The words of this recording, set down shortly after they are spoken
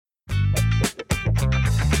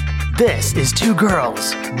This is Two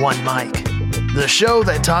Girls, One Mic, the show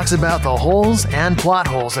that talks about the holes and plot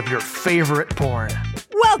holes of your favorite porn.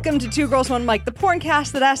 Welcome to Two Girls, One Mic, the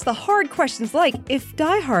porncast that asks the hard questions like, if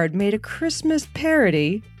Die Hard made a Christmas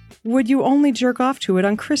parody, would you only jerk off to it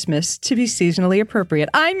on Christmas to be seasonally appropriate?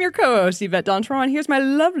 I'm your co-host, Yvette Dontron. Here's my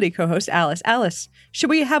lovely co-host, Alice. Alice, should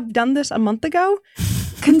we have done this a month ago?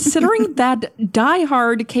 Considering that Die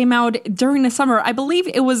Hard came out during the summer, I believe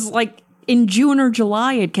it was like in June or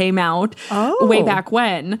July it came out, way back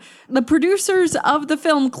when. The producers of the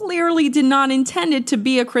film clearly did not intend it to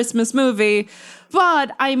be a Christmas movie,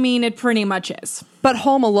 but I mean, it pretty much is. But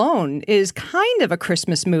Home Alone is kind of a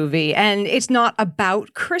Christmas movie, and it's not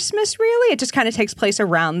about Christmas, really. It just kind of takes place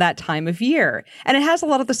around that time of year. And it has a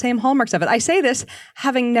lot of the same hallmarks of it. I say this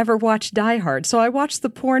having never watched Die Hard, so I watched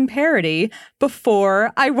the porn parody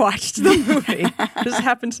before I watched the movie. This has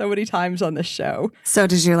happened so many times on this show. So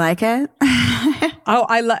did you like it?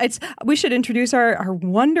 We should introduce our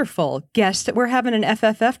wonderful guest. We're having an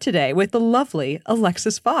FFF today with the lovely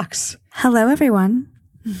Alexis Fawx. Hello, everyone.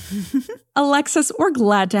 Alexis, we're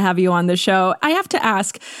glad to have you on the show. I have to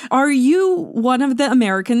ask, are you one of the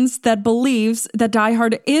Americans that believes that Die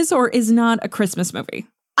Hard is or is not a Christmas movie?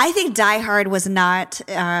 I think Die Hard was not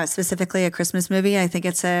specifically a Christmas movie. I think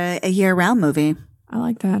it's a year-round movie. I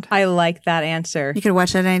like that. I like that answer. You could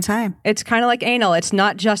watch it at any time. It's kind of like anal. It's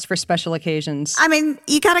not just for special occasions. I mean,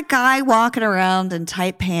 you got a guy walking around in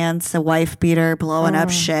tight pants, a wife beater, blowing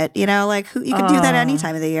up shit. You know, like you could do that any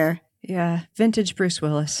time of the year. Yeah, vintage Bruce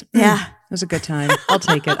Willis. Yeah. It was a good time. I'll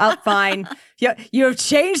take it. Fine. Yeah, you have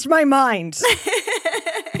changed my mind.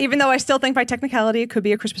 Even though I still think by technicality it could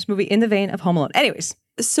be a Christmas movie in the vein of Home Alone. Anyways.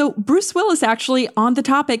 So Bruce Willis actually on the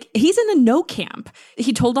topic, he's in a no camp.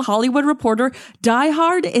 He told a Hollywood Reporter, Die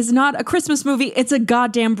Hard is not a Christmas movie. It's a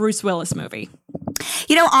goddamn Bruce Willis movie.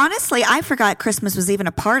 You know, honestly, I forgot Christmas was even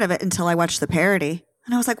a part of it until I watched the parody.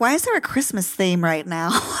 And I was like, why is there a Christmas theme right now?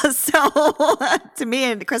 So to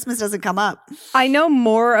me, Christmas doesn't come up. I know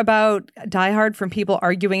more about Die Hard from people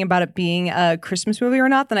arguing about it being a Christmas movie or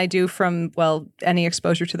not than I do from, well, any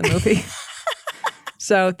exposure to the movie.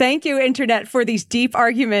 So thank you, Internet, for these deep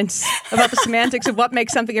arguments about the semantics of what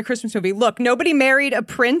makes something a Christmas movie. Look, nobody married a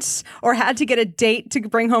prince or had to get a date to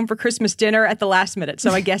bring home for Christmas dinner at the last minute. So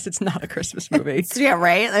I guess it's not a Christmas movie. Yeah,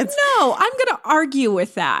 right? No, I'm going to argue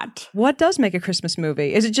with that. What does make a Christmas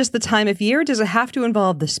movie? Is it just the time of year? Does it have to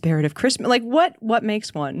involve the spirit of Christmas? Like what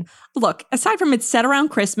makes one? Look, aside from it's set around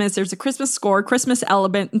Christmas, there's a Christmas score, Christmas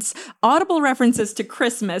elements, audible references to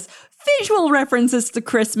Christmas, visual references to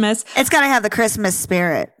Christmas. It's got to have the Christmas spirit.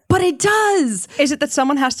 But it does. Is it that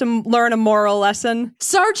someone has to learn a moral lesson?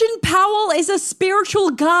 Sergeant Powell is a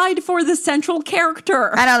spiritual guide for the central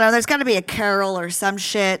character. I don't know. There's got to be a carol or some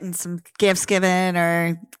shit and some gifts given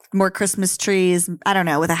or more Christmas trees. I don't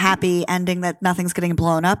know, with a happy ending that nothing's getting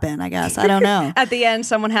blown up in, I guess. I don't know. At the end,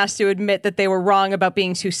 someone has to admit that they were wrong about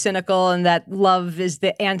being too cynical and that love is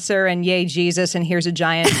the answer and yay, Jesus, and here's a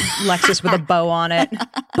giant Lexus with a bow on it.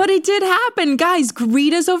 But it did happen. Guys,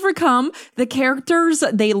 greed is overcome. The characters,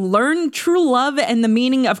 they learn true love and the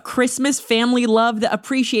meaning of Christmas, family love, the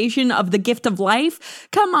appreciation of the gift of life.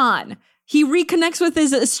 Come on. He reconnects with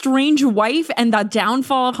his estranged wife and the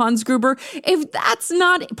downfall of Hans Gruber. If that's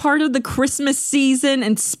not part of the Christmas season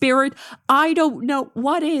and spirit, I don't know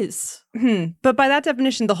what is. But by that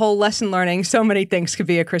definition, the whole lesson learning, so many things could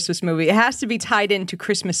be a Christmas movie. It has to be tied into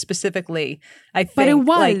Christmas specifically, I think. But it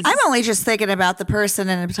was. I'm only just thinking about the person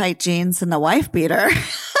in tight jeans and the wife beater.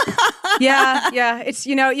 Yeah. It's,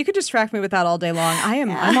 you could distract me with that all day long.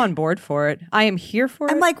 I'm on board for it. I am here for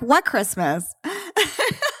it. I'm like, what Christmas?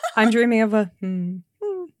 I'm dreaming of a...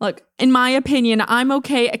 Look, in my opinion, I'm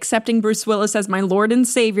okay accepting Bruce Willis as my Lord and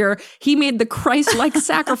Savior. He made the Christ-like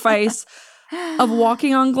sacrifice of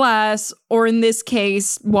walking on glass, or in this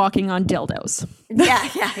case, walking on dildos.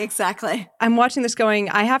 Yeah, exactly. I'm watching this going,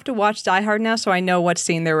 I have to watch Die Hard now so I know what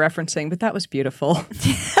scene they're referencing, but that was beautiful.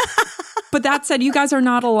 But that said, you guys are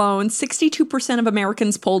not alone. 62% of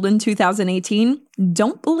Americans polled in 2018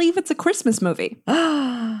 don't believe it's a Christmas movie.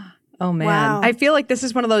 Oh, man. Wow. I feel like this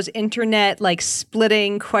is one of those internet,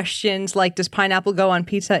 splitting questions, like, does pineapple go on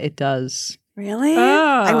pizza? It does. Really?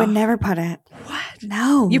 I would never put it. What?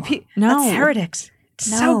 No. That's heretics. It's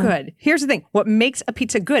so No. good. Here's the thing. What makes a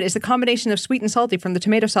pizza good is the combination of sweet and salty from the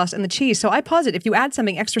tomato sauce and the cheese. So I posit if you add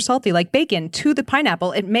something extra salty like bacon to the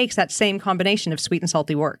pineapple, it makes that same combination of sweet and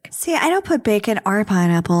salty work. See, I don't put bacon or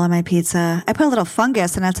pineapple on my pizza. I put a little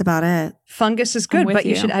fungus and that's about it. Fungus is good, but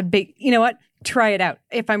you should add bacon. You know what? Try it out.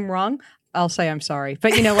 If I'm wrong, I'll say I'm sorry.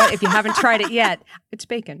 But you know what? If you haven't tried it yet, it's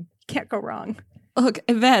bacon. Can't go wrong. Look,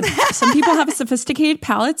 Yvette, some people have a sophisticated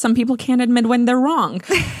palate. Some people can't admit when they're wrong.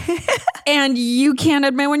 And you can't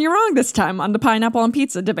admit when you're wrong this time on the pineapple on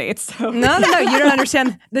pizza debate. So. No, you don't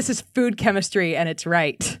understand. This is food chemistry, and it's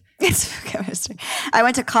right. It's food chemistry. I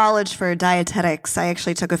went to college for dietetics. I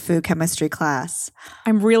actually took a food chemistry class.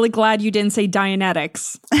 I'm really glad you didn't say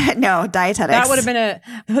Dianetics. No, dietetics. That would have been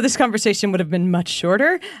this conversation would have been much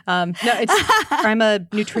shorter. No, I'm a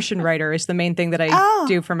nutrition writer is the main thing that I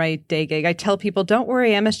do for my day gig. I tell people, don't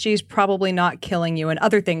worry, MSG is probably not killing you, and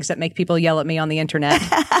other things that make people yell at me on the internet.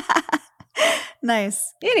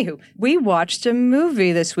 Nice. Anywho, we watched a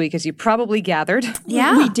movie this week, as you probably gathered.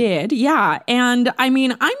 Yeah. We did. Yeah. And I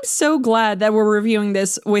mean, I'm so glad that we're reviewing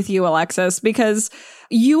this with you, Alexis, because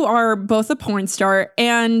you are both a porn star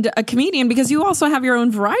and a comedian because you also have your own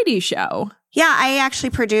variety show. Yeah, I actually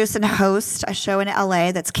produce and host a show in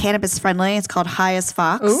LA that's cannabis friendly. It's called High as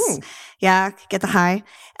Fox. Ooh. Yeah, get the high.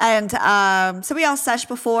 And so we all sesh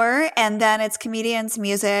before, and then it's comedians,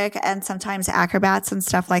 music, and sometimes acrobats and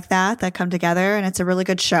stuff like that come together, and it's a really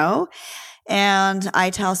good show. And I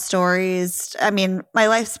tell stories. I mean, my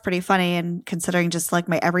life's pretty funny, and considering just like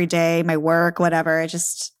my everyday, my work, whatever,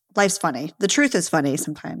 life's funny. The truth is funny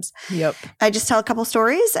sometimes. Yep. I just tell a couple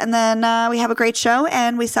stories, and then we have a great show,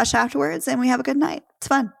 and we sesh afterwards, and we have a good night. It's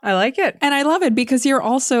fun. I like it. And I love it because you're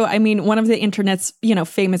also, I mean, one of the internet's,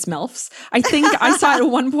 famous MILFs. I think I saw at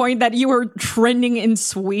one point that you were trending in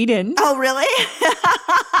Sweden. Oh, really?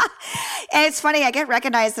 And it's funny. I get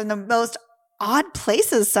recognized in the most odd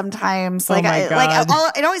places sometimes. Oh my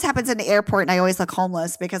God. It always happens in the airport, and I always look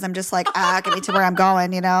homeless because I'm just like, get me to where I'm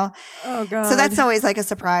going, Oh God. So that's always like a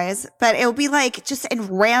surprise. But it'll be like just in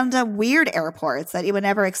random weird airports that you would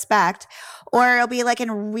never expect. Or it'll be like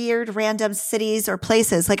in weird random cities or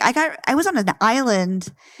places. Like I was on an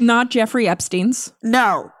island. Not Jeffrey Epstein's.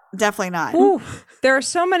 No, definitely not. Ooh, there are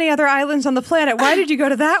so many other islands on the planet. Why did you go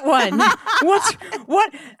to that one?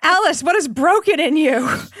 What, Alice, what is broken in you?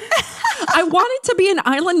 I want it to be an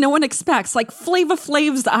island no one expects, like Flava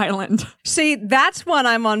Flav's island. See, that's one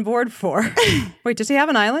I'm on board for. Wait, does he have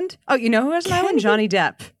an island? Oh, you know who has an island? Johnny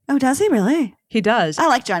Depp. Oh, does he really? He does. I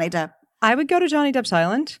like Johnny Depp. I would go to Johnny Depp's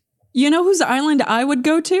island. You know whose island I would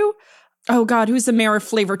go to? Oh, God, who's the mayor of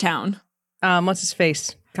Flavortown? What's his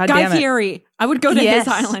face? God Guy damn it. Fieri. I would go to his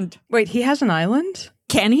island. Wait, he has an island?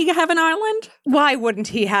 Can he have an island? Why wouldn't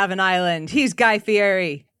he have an island? He's Guy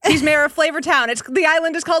Fieri. He's mayor of Flavortown. The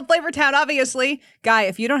island is called Flavortown, obviously. Guy,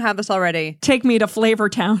 if you don't have this already, take me to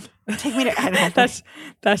Flavortown. Take me to.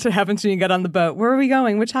 That's what happens when you get on the boat. Where are we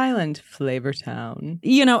going? Which island? Flavortown.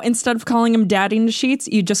 Instead of calling him Daddy in the Sheets,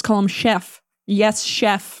 you just call him Chef. Yes,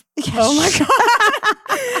 Chef. Yes. Oh my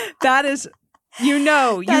God. That is.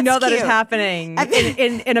 That is happening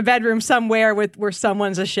in a bedroom somewhere where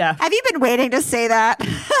someone's a chef. Have you been waiting to say that?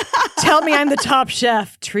 Tell me I'm the top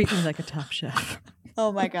chef. Treat me like a top chef.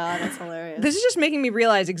 Oh my God, that's hilarious. This is just making me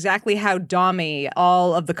realize exactly how dommy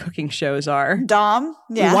all of the cooking shows are. Dom?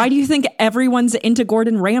 Yeah. Why do you think everyone's into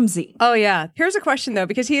Gordon Ramsay? Oh yeah. Here's a question though,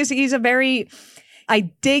 because he's a very... I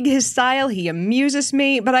dig his style. He amuses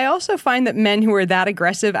me. But I also find that men who are that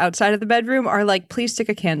aggressive outside of the bedroom are like, please stick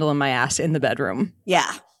a candle in my ass in the bedroom. Yeah.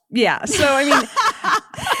 Yeah. So, I mean,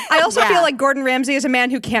 I also feel like Gordon Ramsay is a man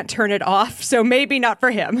who can't turn it off. So maybe not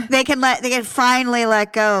for him. They can finally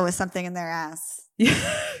let go with something in their ass.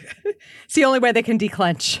 It's the only way they can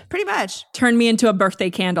declench. Pretty much. Turn me into a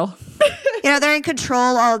birthday candle. They're in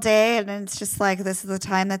control all day. And it's just like, this is the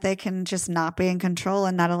time that they can just not be in control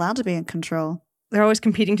and not allowed to be in control. They're always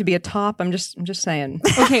competing to be a top. I'm just saying.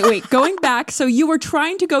 Okay, wait. Going back, so you were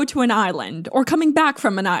trying to go to an island or coming back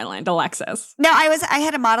from an island, Alexis? No, I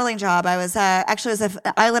had a modeling job. I was actually it was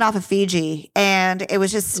an island off of Fiji, and it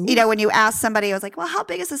was just when you ask somebody, I was like, "Well, how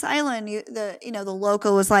big is this island?" The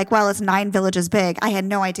local was like, "Well, it's 9 villages big." I had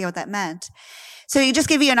no idea what that meant. So you just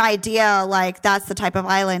give you an idea, like that's the type of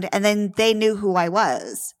island, and then they knew who I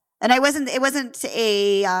was, and it wasn't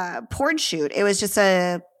a porn shoot. It was just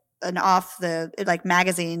an off the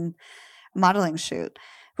magazine modeling shoot,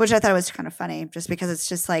 which I thought was kind of funny just because it's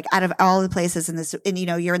just like out of all the places in this, and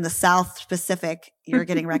you're in the South Pacific, you're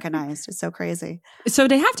getting recognized. It's so crazy. So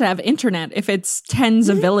they have to have internet if it's tens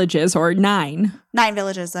of villages or 9. 9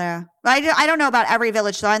 villages there. I don't know about every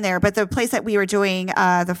village on there, but the place that we were doing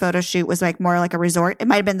the photo shoot was like more like a resort. It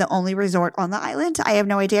might have been the only resort on the island. I have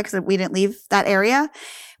no idea because we didn't leave that area.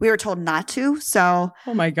 We were told not to. So,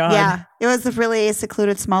 oh my God. Yeah, it was a really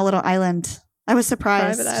secluded, small little island. I was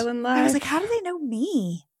surprised. Private island life. I was like, how do they know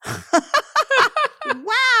me?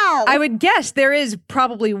 Wow. I would guess there is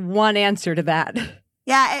probably one answer to that.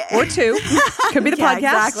 Yeah. Or 2. Could be the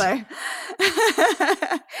podcast. Exactly.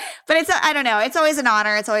 But I don't know. It's always an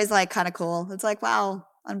honor. It's always like kind of cool. It's like, wow,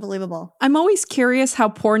 unbelievable. I'm always curious how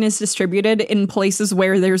porn is distributed in places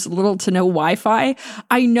where there's little to no Wi-Fi.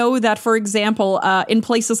 I know that, for example, in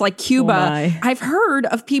places like Cuba, I've heard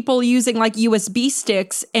of people using like USB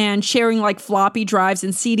sticks and sharing like floppy drives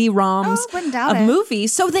and CD-ROMs of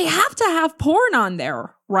movies. So they have to have porn on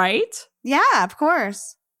there, right? Yeah, of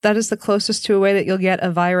course. That is the closest to a way that you'll get a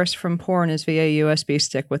virus from porn is via USB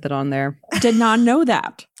stick with it on there. Did not know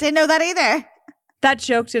that. Didn't know that either. That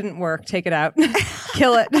joke didn't work. Take it out.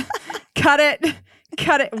 Kill it. Cut it.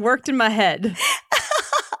 Cut it. Worked in my head.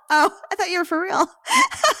 Oh, I thought you were for real.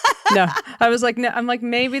 No, I was like, no, I'm like,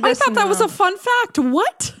 maybe this. I thought that was a fun fact.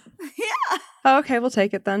 What? Yeah. Oh, okay, we'll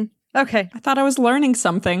take it then. Okay. I thought I was learning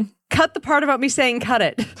something. Cut the part about me saying cut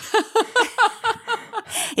it.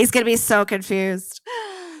 He's going to be so confused.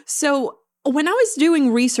 So when I was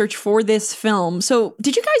doing research for this film, so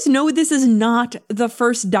did you guys know this is not the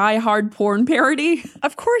first Die Hard porn parody?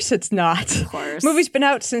 Of course it's not. Of course. Movie's been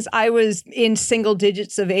out since I was in single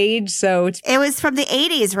digits of age, so it was from the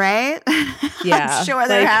 80s, right? Yeah. I'm sure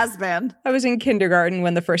there has been. I was in kindergarten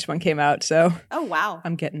when the first one came out, so. Oh, wow.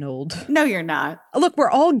 I'm getting old. No, you're not. Look,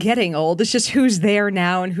 we're all getting old. It's just who's there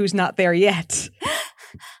now and who's not there yet.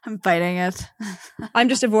 I'm fighting it. I'm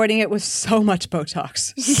just avoiding it with so much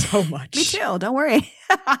Botox. So much. Me too. Don't worry.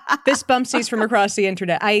 Fist bumpsies from across the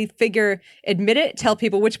internet. I figure, admit it, tell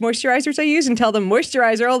people which moisturizers I use and tell them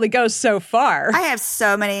moisturizer only goes so far. I have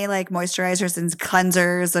so many like moisturizers and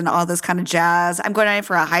cleansers and all this kind of jazz. I'm going in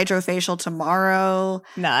for a hydrofacial tomorrow.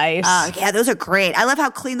 Nice. Yeah, those are great. I love how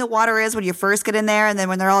clean the water is when you first get in there. And then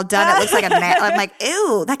when they're all done, it looks like I'm like,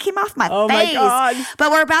 ew, that came off my face. Oh my God.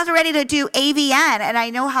 But we're about to ready to do AVN and I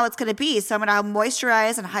know how it's going to be. So I'm going to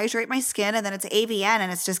moisturize and hydrate my skin. And then it's AVN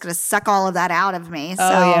and it's just going to suck all of that out of me.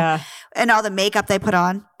 Oh, yeah. And all the makeup they put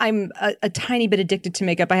on. I'm a tiny bit addicted to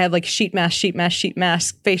makeup. I have like sheet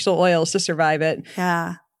mask, facial oils to survive it.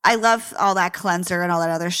 Yeah. I love all that cleanser and all that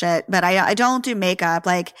other shit, but I don't do makeup.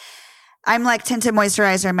 Like I'm like tinted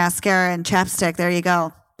moisturizer, mascara, and chapstick. There you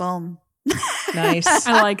go. Boom. Nice.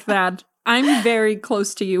 I like that. I'm very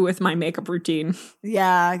close to you with my makeup routine.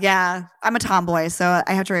 Yeah. I'm a tomboy, so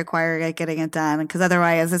I have to require getting it done because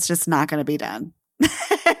otherwise it's just not going to be done.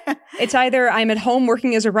 It's either I'm at home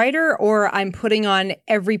working as a writer or I'm putting on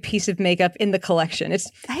every piece of makeup in the collection.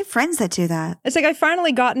 I have friends that do that. It's like I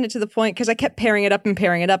finally gotten it to the point because I kept pairing it up. And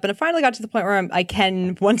it finally got to the point where I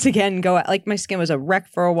can once again go out. Like my skin was a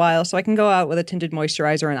wreck for a while, so I can go out with a tinted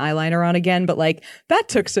moisturizer and eyeliner on again. But like that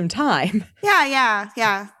took some time.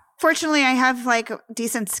 Yeah. Fortunately, I have like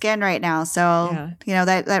decent skin right now. So, you know,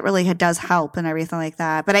 that really does help and everything like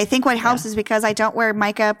that. But I think what helps is because I don't wear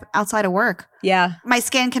makeup outside of work. Yeah. My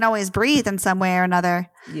skin can always breathe in some way or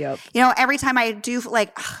another. Yep. You know, every time I do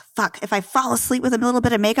like, if I fall asleep with a little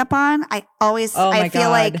bit of makeup on, I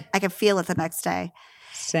feel like I can feel it the next day.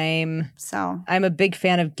 Same. So I'm a big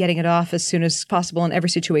fan of getting it off as soon as possible in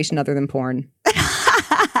every situation other than porn.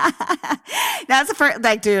 That's the first,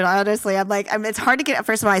 like, dude, honestly, it's hard to get,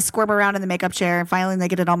 first of all, I squirm around in the makeup chair and finally they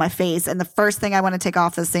get it on my face. And the first thing I want to take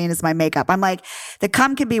off the scene is my makeup. I'm like, the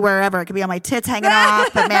cum can be wherever. It could be on my tits hanging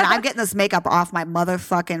off. But man, I'm getting this makeup off my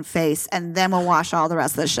motherfucking face and then we'll wash all the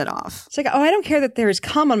rest of this shit off. It's like, oh, I don't care that there's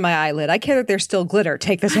cum on my eyelid. I care that there's still glitter.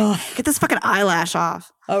 Take this off. Get this fucking eyelash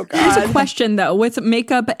off. Oh, God. Here's a question, though, with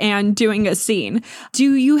makeup and doing a scene.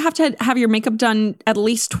 Do you have to have your makeup done at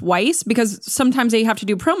least twice? Because sometimes they have to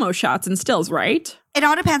do promo shots and stills, right? It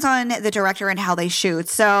all depends on the director and how they shoot.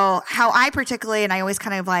 So how I particularly, and I always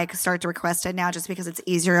kind of like start to request it now just because it's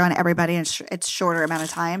easier on everybody and it's shorter amount of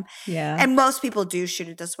time. Yeah. And most people do shoot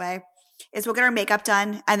it this way. Is we'll get our makeup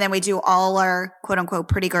done and then we do all our quote unquote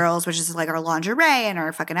pretty girls, which is like our lingerie and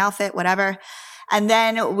our fucking outfit, whatever. And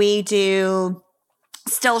then we do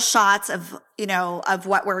still shots of, you know, of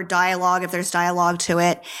what we're dialogue, if there's dialogue to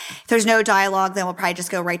it. If there's no dialogue, then we'll probably just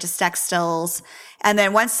go right to sex stills. And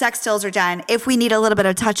then once sex stills are done, if we need a little bit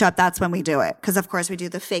of touch up, that's when we do it. Because of course we do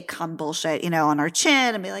the fake cum bullshit, you know, on our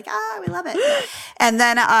chin and be like, we love it. And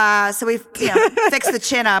then, so we, fix the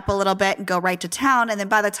chin up a little bit and go right to town. And then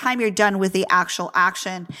by the time you're done with the actual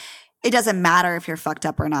action, it doesn't matter if you're fucked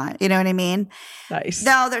up or not. You know what I mean? Nice.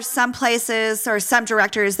 No, there's some places or some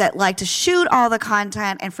directors that like to shoot all the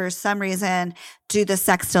content and for some reason do the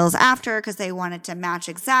sex stills after because they want it to match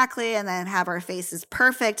exactly and then have our faces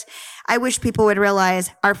perfect. I wish people would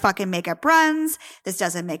realize our fucking makeup runs. This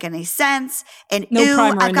doesn't make any sense. And No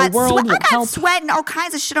primer in the world would I got help. sweat and all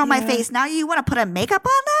kinds of shit on my face. Now you want to put a makeup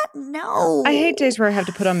on that? No. I hate days where I have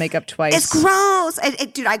to put on makeup twice. It's gross.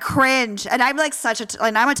 Dude, I cringe. And I'm like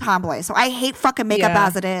and I'm a tomboy, so I hate fucking makeup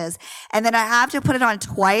as it is. And then I have to put it on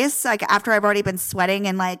twice, like after I've already been sweating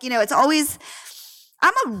and like, it's always,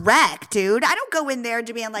 I'm a wreck, dude. I don't go in there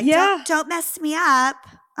to being like, don't mess me up.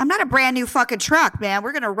 I'm not a brand new fucking truck, man.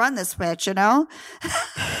 We're going to run this bitch,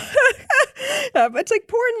 It's like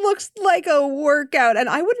porn looks like a workout, and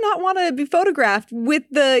I would not want to be photographed with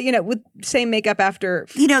with same makeup after.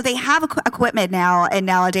 They have equipment now and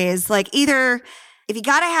nowadays, like either if you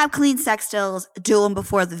got to have clean sex stills, do them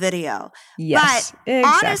before the video. Yes, but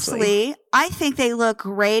exactly. honestly, I think they look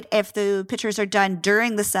great if the pictures are done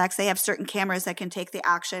during the sex. They have certain cameras that can take the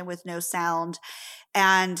action with no sound.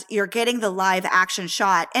 And you're getting the live action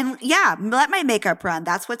shot. And let my makeup run.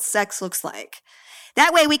 That's what sex looks like.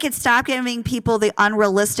 That way we can stop giving people the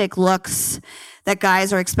unrealistic looks that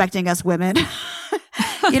guys are expecting us women.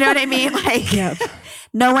 You know what I mean? Like,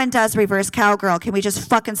 no one does reverse cowgirl. Can we just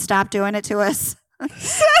fucking stop doing it to us?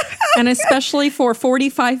 And especially for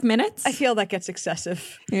 45 minutes? I feel that gets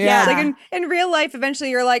excessive. Yeah. Like in real life,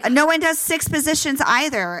 eventually you're like... No one does 6 positions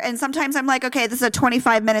either. And sometimes I'm like, okay, this is a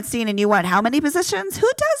 25-minute scene and you want how many positions? Who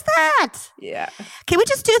does that? Yeah. Can we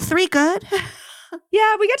just do 3 good?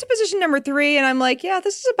 Yeah, we get to position number 3 and I'm like,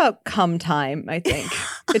 this is about cum time, I think.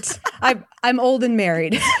 I'm old and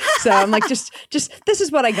married. So I'm like, just this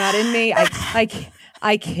is what I got in me.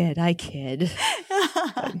 I kid.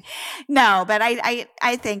 No, but I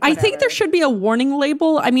think whatever. I think there should be a warning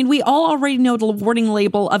label. I mean, we all already know the warning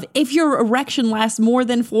label of if your erection lasts more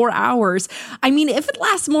than 4 hours. I mean, if it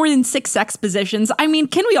lasts more than 6 sex positions, I mean,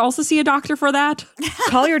 can we also see a doctor for that?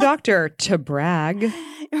 Call your doctor to brag.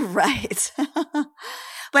 Right.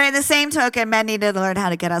 But in the same token, men need to learn how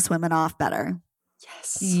to get us women off better.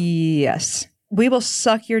 Yes. We will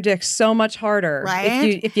suck your dick so much harder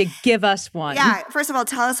if you give us one. Yeah. First of all,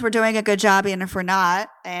 tell us we're doing a good job, even if we're not,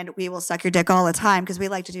 and we will suck your dick all the time because we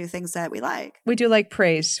like to do things that we like. We do like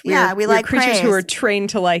praise. We like creatures praise. who are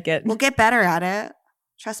trained to like it. We'll get better at it.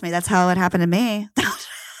 Trust me, that's how it happened to me.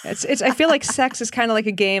 It's. I feel like sex is kind of like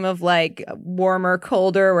a game of like warmer,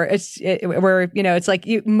 colder, where it's like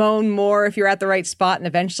you moan more if you're at the right spot, and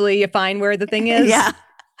eventually you find where the thing is. Yeah.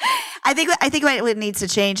 I think what needs to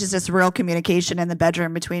change is just real communication in the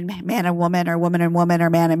bedroom between man and woman or woman and woman or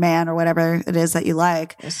man and man or whatever it is that you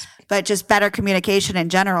like. Yes. But just better communication in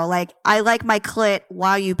general. Like, I like my clit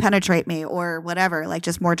while you penetrate me or whatever. Like,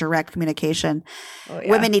 just more direct communication. Oh, yeah.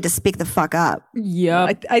 Women need to speak the fuck up.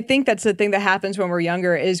 Yeah. I think that's the thing that happens when we're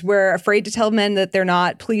younger is we're afraid to tell men that they're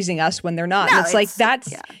not pleasing us when they're not. No, and it's like,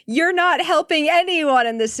 you're not helping anyone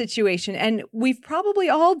in this situation. And we've probably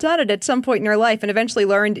all done it at some point in our life and eventually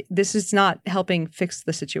learned this is not helping fix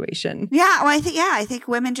the situation. Yeah. Well, I think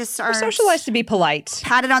women just are socialized to be polite.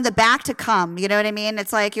 Patted on the back to come. You know what I mean?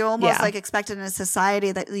 It's like you almost like expected in a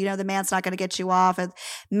society that, the man's not going to get you off. And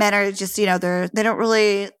men are just, they don't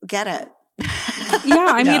really get it. Yeah.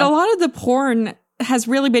 I mean, a lot of the porn has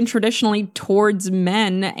really been traditionally towards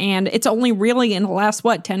men, and it's only really in the last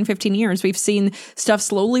 10, 15 years we've seen stuff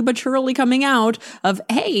slowly but surely coming out of,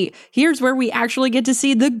 hey, here's where we actually get to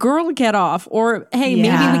see the girl get off, or hey,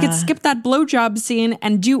 maybe we could skip that blowjob scene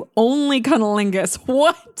and do only cunnilingus.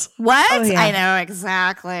 What? Oh, yeah. I know,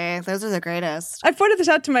 exactly. Those are the greatest. I've pointed this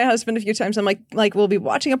out to my husband a few times. I'm like we'll be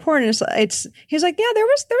watching a porn and he's like, yeah, there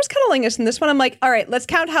was cunnilingus in this one. I'm like, all right, let's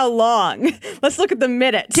count how long. Let's look at the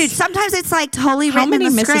minutes. Dude, sometimes it's like totally written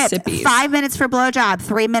in the script. 5 minutes for blowjob,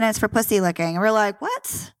 3 minutes for pussy licking. And we're like,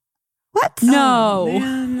 what?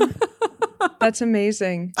 No. Oh, that's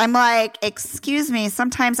amazing. I'm like, excuse me,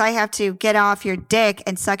 sometimes I have to get off your dick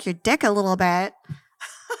and suck your dick a little bit.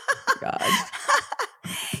 God.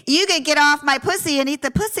 You could get off my pussy and eat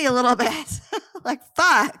the pussy a little bit. Like,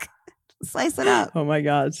 fuck. Slice it up. Oh my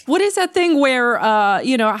God. What is that thing where,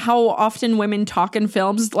 how often women talk in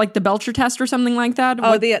films, like the Belcher test or something like that?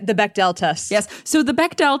 Oh, the Bechdel test. Yes. So the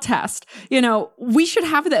Bechdel test, we should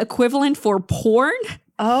have the equivalent for porn.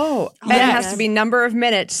 Oh, and it has to be number of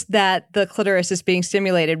minutes that the clitoris is being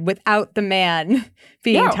stimulated without the man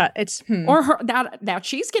being touched. Or her, that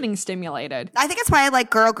she's getting stimulated. I think that's why I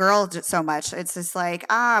like girl so much. It's just like,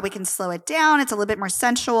 we can slow it down. It's a little bit more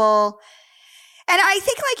sensual. And I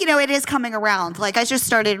think, it is coming around. Like, I just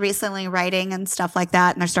started recently writing and stuff like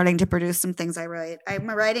that, and they're starting to produce some things I write. I'm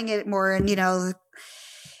writing it more in,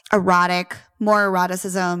 more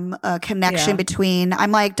eroticism connection between.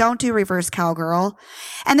 I'm like, don't do reverse cowgirl.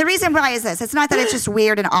 And the reason why is this. It's not that it's just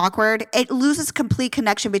weird and awkward. It loses complete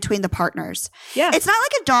connection between the partners. Yeah. It's not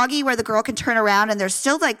like a doggy where the girl can turn around and there's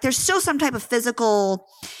still some type of physical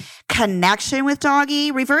connection with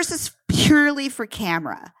doggy. Reverse is purely for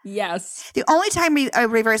camera. Yes. The only time a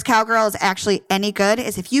reverse cowgirl is actually any good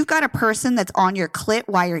is if you've got a person that's on your clit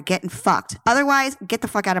while you're getting fucked. Otherwise, get the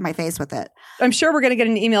fuck out of my face with it. I'm sure we're going to get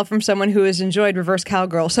an email from someone who has enjoyed reverse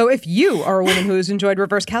cowgirl. So if you are a woman who has enjoyed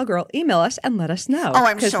reverse cowgirl, email us and let us know. Oh,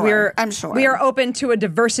 I'm sure. We are open to a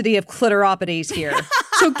diversity of clitoropathies here.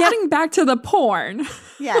 So getting back to the porn.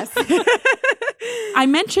 Yes. I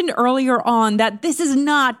mentioned earlier on that this is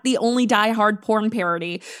not the only Die Hard porn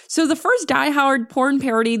parody. So the first Die Hard porn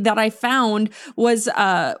parody that I found was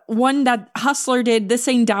one that Hustler did, This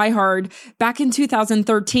Ain't Die Hard, back in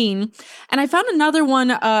 2013. And I found another one,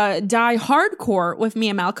 Die Hardcore, with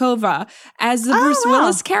Mia Malkova as the Bruce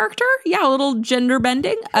Willis character. Yeah, a little gender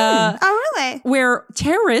bending. Oh, really? Where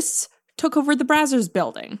terrorists took over the Brazzers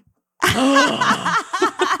building. That's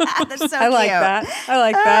so I like cute. that. I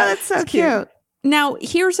like that. That's so It's cute. Now,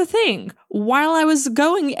 here's the thing. While I was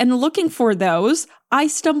going and looking for those, I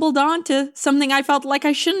stumbled onto something I felt like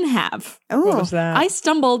I shouldn't have. What was that? I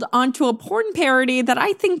stumbled onto a porn parody that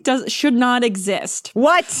I think should not exist.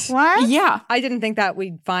 What? Yeah. I didn't think that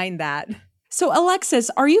we'd find that. So, Alexis,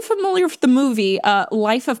 are you familiar with the movie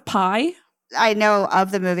Life of Pi? I know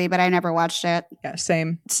of the movie, but I never watched it. Yeah,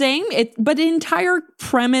 same. Same. But the entire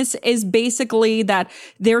premise is basically that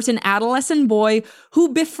there's an adolescent boy who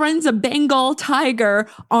befriends a Bengal tiger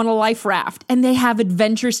on a life raft, and they have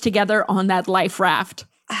adventures together on that life raft.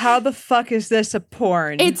 How the fuck is this a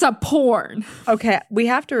porn? It's a porn. Okay, we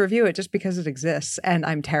have to review it just because it exists, and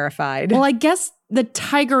I'm terrified. Well, I guess the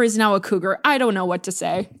tiger is now a cougar. I don't know what to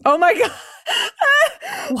say. Oh my God.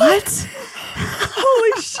 What?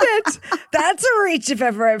 Holy shit. That's a reach if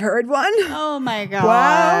ever I've heard one. Oh my God.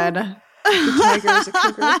 Wow. The tiger is a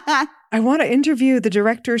cougar. I want to interview the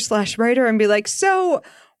director/writer and be like, so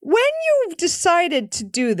when you decided to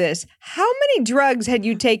do this, how many drugs had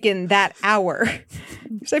you taken that hour?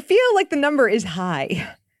 Because I feel like the number is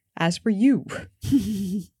high, as for you.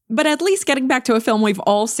 But at least getting back to a film we've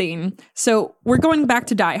all seen. So we're going back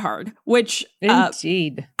to Die Hard, which...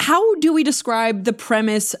 Indeed. How do we describe the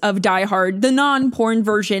premise of Die Hard, the non-porn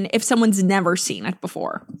version, if someone's never seen it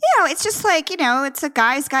before? It's just like, it's a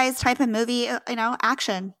guys type of movie,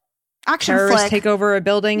 action Terrorists flick. take over a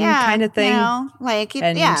building kind of thing.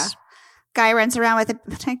 Guy runs around with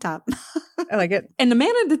a tank top. I like it. And the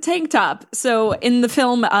man in the tank top. So in the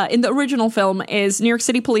film, in the original film, is New York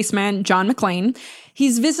City policeman John McClane.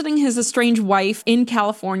 He's visiting his estranged wife in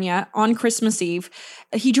California on Christmas Eve.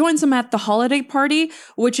 He joins them at the holiday party,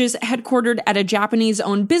 which is headquartered at a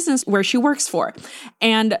Japanese-owned business where she works for.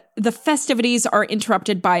 And the festivities are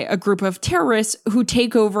interrupted by a group of terrorists who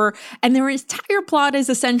take over, and their entire plot is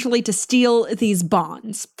essentially to steal these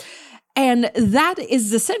bonds. And that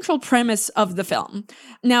is the central premise of the film.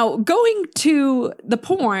 Now, going to the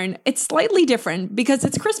porn, it's slightly different because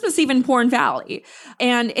it's Christmas Eve in Porn Valley.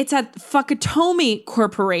 And it's at Fawxy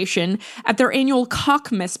Corporation at their annual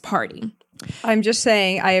Cockmas party. I'm just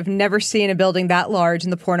saying, I have never seen a building that large in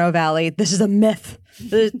the Porno Valley. This is a myth.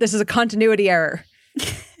 This is a continuity error.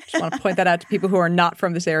 Just want to point that out to people who are not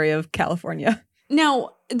from this area of California. Now,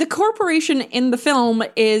 the corporation in the film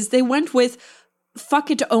is, they went with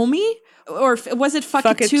Fuck It Omi, or was it Fuck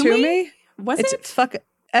It To Me? Was it's it? Fukatomi.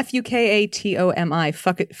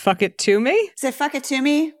 Fuck it to me? Is it Fuck It To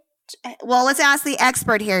Me? Well, let's ask the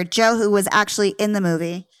expert here, Joe, who was actually in the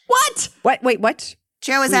movie. What? Wait, what?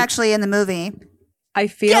 Joe was actually in the movie. I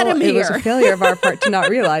feel it was a failure of our part to not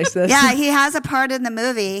realize this. Yeah, he has a part in the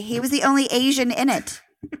movie. He was the only Asian in it.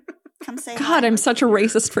 Come say God, hi. I'm such a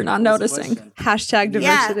racist for not noticing. Hashtag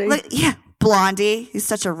diversity. Yeah, Blondie. He's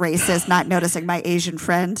such a racist, not noticing my Asian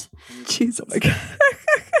friend. Jeez, oh my God.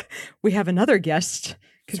 We have another guest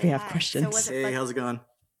because we have questions. Hey, how's it going?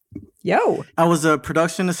 Yo. I was a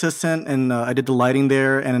production assistant, and I did the lighting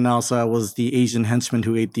there, and then also I was the Asian henchman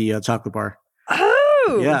who ate the chocolate bar.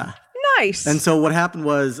 Oh. Yeah. Nice. And so what happened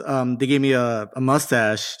was they gave me a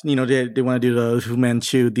mustache. They want to do the Fu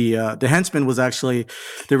Manchu. The henchman was actually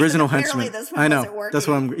the original henchman. This one I know. wasn't working. That's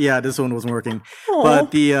what this one wasn't working.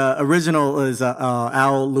 But the original is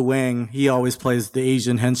Al Luang. He always plays the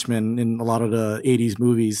Asian henchman in a lot of the 80s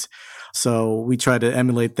movies. So we tried to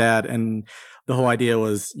emulate that, and the whole idea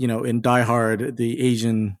was, in Die Hard, the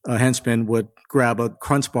Asian henchman would grab a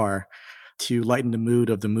Crunch bar to lighten the mood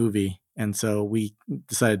of the movie. And so we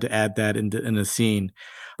decided to add that in a scene.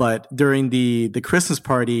 But during the Christmas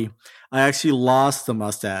party, I actually lost the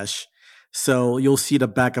mustache. So you'll see the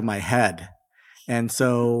back of my head. And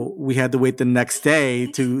so we had to wait the next day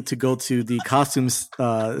to go to the costumes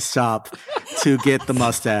shop to get the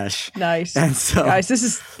mustache. Nice. And so, guys, this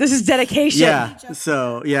is dedication. Yeah.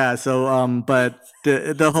 So but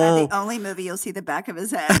the whole the only movie you'll see the back of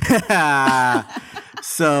his head.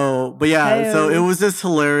 So, but yeah, Hey-o. so it was just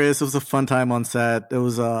hilarious. It was a fun time on set. It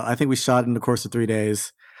was, I think we shot in the course of 3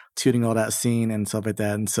 days, shooting all that scene and stuff like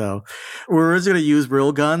that. And so we were originally going to use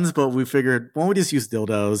real guns, but we figured, why don't we just use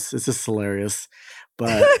dildos? It's just hilarious.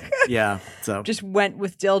 But yeah, so. Just went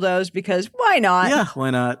with dildos because why not? Yeah, why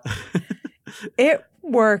not? It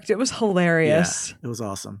worked. It was hilarious. Yeah, it was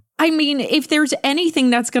awesome. I mean, if there's anything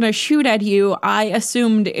that's going to shoot at you, I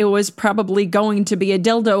assumed it was probably going to be a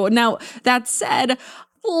dildo. Now, that said,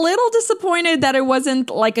 little disappointed that it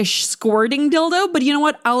wasn't like a squirting dildo, but you know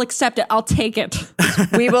what? I'll accept it. I'll take it.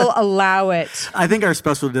 We will allow it. I think our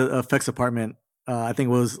special effects department, I think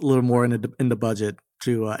was a little more in the budget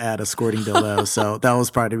to add a squirting dildo. So that was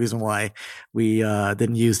part of the reason why we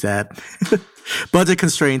didn't use that. Budget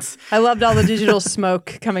constraints. I loved all the digital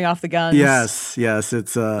smoke coming off the guns. Yes. It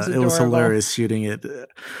was adorable. hilarious shooting it.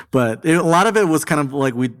 But a lot of it was kind of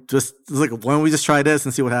like why don't we just try this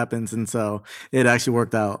and see what happens? And so it actually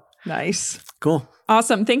worked out. Nice. Cool.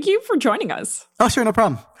 Awesome. Thank you for joining us. Oh, sure. No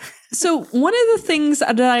problem. So one of the things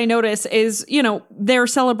that I notice is, they're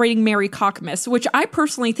celebrating Merry Cockmas, which I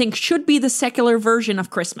personally think should be the secular version of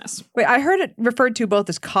Christmas. Wait, I heard it referred to both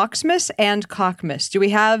as Coxmas and Cockmas. Do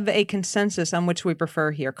we have a consensus on which we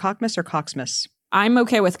prefer here, Cockmas or Coxmas? I'm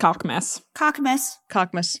okay with Cockmas. Cockmas.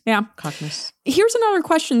 Cockmas. Yeah. Cockmas. Here's another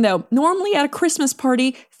question, though. Normally at a Christmas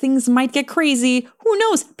party, things might get crazy. Who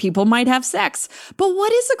knows? People might have sex. But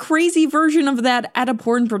what is a crazy version of that at a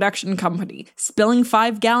porn production company? Spilling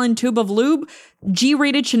 5-gallon tube of lube?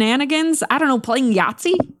 G-rated shenanigans? I don't know, playing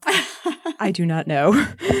Yahtzee? I do not know.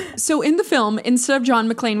 So in the film, instead of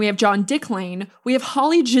John McClane, we have John Dick Lane. We have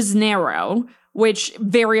Holly Gisnero, which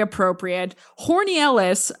very appropriate. Horny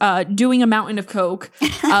Ellis doing a mountain of coke.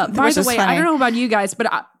 By the way, I don't know about you guys, but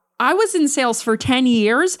I was in sales for 10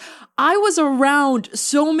 years. I was around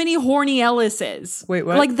so many horny Ellises. Wait,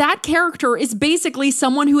 what? Like that character is basically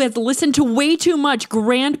someone who has listened to way too much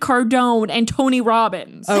Grant Cardone and Tony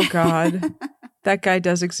Robbins. Oh, God. That guy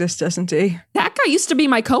does exist, doesn't he? That guy used to be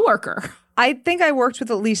my coworker. I think I worked with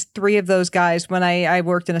at least 3 of those guys when I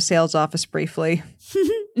worked in a sales office briefly.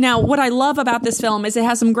 Now, what I love about this film is it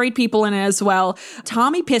has some great people in it as well.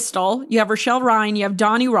 Tommy Pistol, you have Rochelle Ryan, you have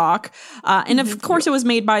Donnie Rock, and of course it was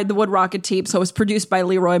made by the Wood Rocket team, so it was produced by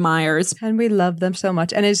Leroy Myers. And we love them so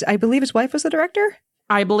much. And I believe his wife was the director?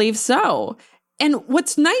 I believe so. And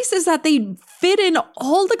what's nice is that they fit in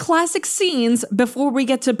all the classic scenes before we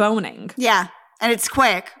get to boning. Yeah. And it's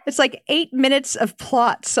quick. It's like 8 minutes of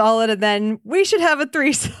plot solid, and then we should have a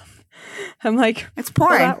threesome. I'm like, It's porn.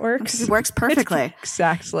 well, that works. It works perfectly.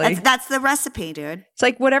 Exactly. That's the recipe, dude. It's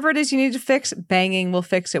like whatever it is you need to fix, banging will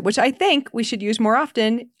fix it, which I think we should use more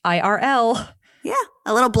often, IRL. Yeah.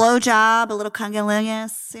 A little blowjob, a little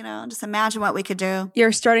cunnilingus, just imagine what we could do.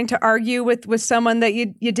 You're starting to argue with someone that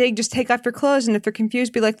you dig, just take off your clothes, and if they're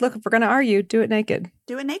confused, be like, look, if we're going to argue, do it naked.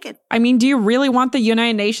 Do it naked. I mean, do you really want the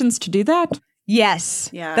United Nations to do that? Yes.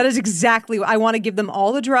 Yeah. That is exactly what I want to give them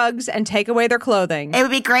all the drugs and take away their clothing. It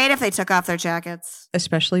would be great if they took off their jackets.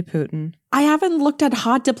 Especially Putin. I haven't looked at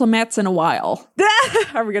hot diplomats in a while.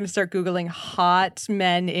 Are we going to start Googling hot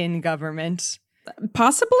men in government?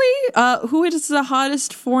 Possibly. Who is the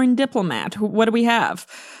hottest foreign diplomat? What do we have?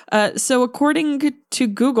 So according to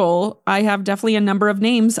Google, I have definitely a number of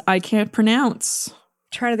names I can't pronounce.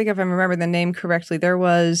 Trying to think if I'm remembering the name correctly. There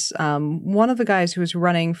was one of the guys who was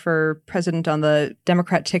running for president on the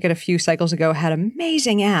Democrat ticket a few cycles ago had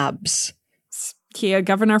amazing abs. He a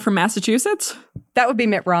governor from Massachusetts? That would be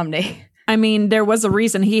Mitt Romney. I mean, there was a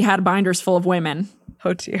reason he had binders full of women.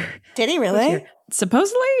 Oh, dear. Did he really?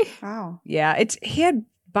 Supposedly? Wow. Yeah, he had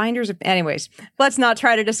binders of... Anyways, let's not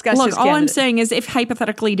try to discuss Look, his all I'm candidate. saying is if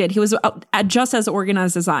hypothetically did, he was just as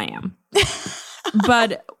organized as I am.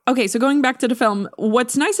 But, okay, so going back to the film,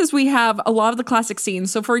 what's nice is we have a lot of the classic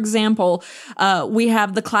scenes. So, for example, we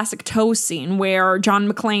have the classic toe scene where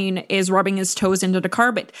John McClane is rubbing his toes into the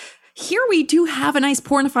carpet. Here we do have a nice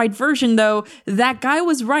pornified version, though. That guy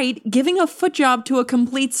was right. Giving a foot job to a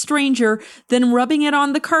complete stranger, then rubbing it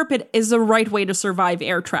on the carpet is the right way to survive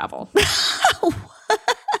air travel.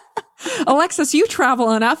 Alexis, you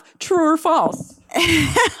travel enough. True or false?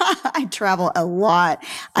 I travel a lot.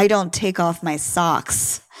 I don't take off my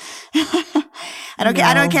socks.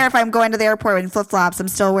 I don't care if I'm going to the airport in flip-flops. I'm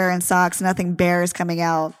still wearing socks. Nothing bears coming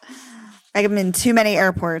out. I'm in too many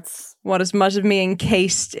airports. Want as much of me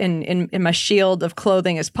encased in my shield of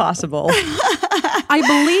clothing as possible. I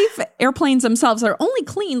believe airplanes themselves are only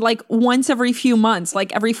cleaned like once every few months,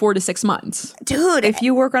 like every 4 to 6 months. Dude. If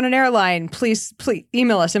you work on an airline, please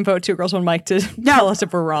email us info@2girls1mic to tell us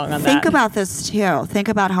if we're wrong on that. Think about this too. Think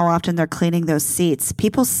about how often they're cleaning those seats.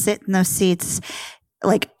 People sit in those seats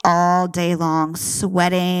like all day long,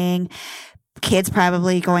 sweating. Kids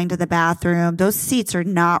probably going to the bathroom. Those seats are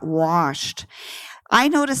not washed. I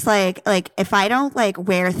notice like if I don't like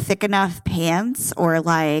wear thick enough pants or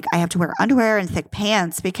like I have to wear underwear and thick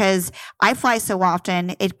pants because I fly so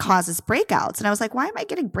often, it causes breakouts. And I was like, why am I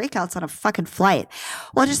getting breakouts on a fucking flight?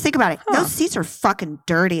 Well, just think about it. Those seats are fucking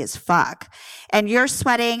dirty as fuck. And you're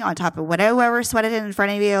sweating on top of whatever sweated in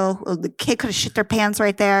front of you. The kid could have shit their pants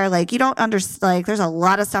right there. Like you don't understand, like there's a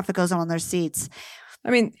lot of stuff that goes on their seats. I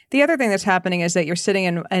mean, the other thing that's happening is that you're sitting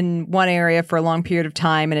in one area for a long period of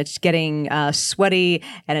time and it's getting sweaty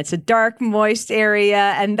and it's a dark, moist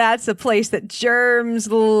area. And that's a place that germs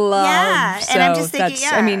love. Yeah. So and I'm just thinking,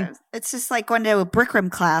 I mean, it's just like going to a brickroom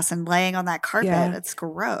class and laying on that carpet. Yeah. It's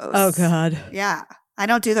gross. Oh, God. Yeah. I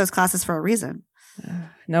don't do those classes for a reason.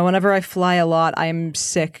 No, whenever I fly a lot, I'm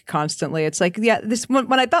sick constantly. It's like,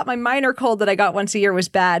 when I thought my minor cold that I got once a year was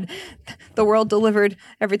bad, the world delivered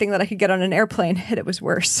everything that I could get on an airplane, and it was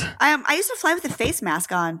worse. I used to fly with a face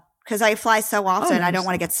mask on because I fly so often. Nice. I don't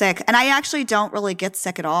want to get sick. And I actually don't really get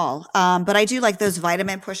sick at all. But I do like those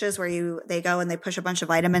vitamin pushes where they go and they push a bunch of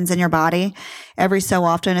vitamins in your body every so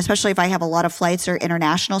often, especially if I have a lot of flights or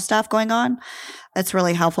international stuff going on. That's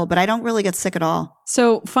really helpful, but I don't really get sick at all.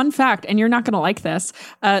 So fun fact, and you're not going to like this.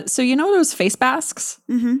 So you know those face masks?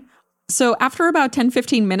 Mm-hmm. So after about 10,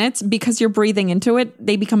 15 minutes, because you're breathing into it,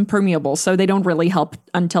 they become permeable. So they don't really help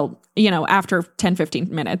until, after 10,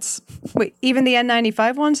 15 minutes. Wait, even the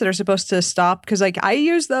N95 ones that are supposed to stop? Because like I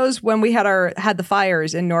used those when we had the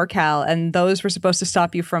fires in NorCal, and those were supposed to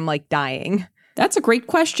stop you from like dying. That's a great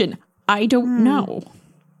question. I don't know.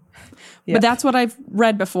 Yeah. But that's what I've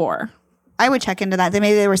read before. I would check into that.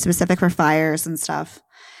 Maybe they were specific for fires and stuff.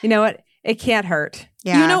 You know what? It can't hurt.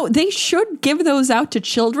 Yeah. They should give those out to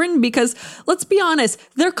children because, let's be honest,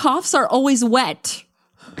 their coughs are always wet.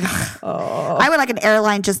 I would like an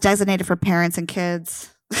airline just designated for parents and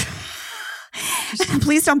kids.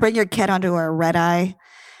 Please don't bring your kid onto a red eye.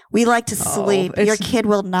 We like to sleep. Your kid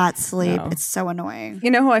will not sleep. No. It's so annoying.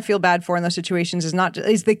 You know who I feel bad for in those situations is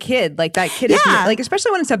the kid. Like that kid is like,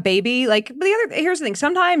 especially when it's a baby. Like, but here's the thing.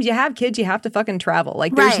 Sometimes you have kids, you have to fucking travel.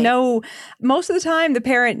 Like there's most of the time the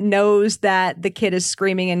parent knows that the kid is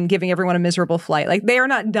screaming and giving everyone a miserable flight. Like they are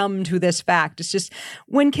not dumb to this fact. It's just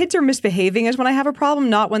when kids are misbehaving is when I have a problem,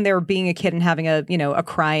 not when they're being a kid and having a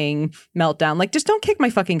crying meltdown. Like just don't kick my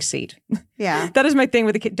fucking seat. Yeah. That is my thing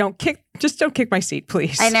with the kid. Don't kick my seat,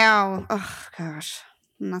 please. I know. Oh, gosh.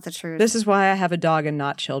 Not the truth. This is why I have a dog and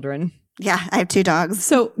not children. Yeah, I have 2 dogs.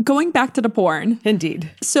 So going back to the porn.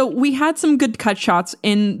 Indeed. So we had some good cut shots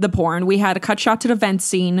in the porn. We had a cut shot to the vent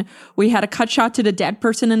scene. We had a cut shot to the dead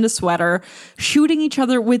person in the sweater, shooting each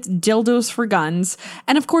other with dildos for guns.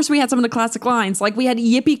 And of course, we had some of the classic lines, like we had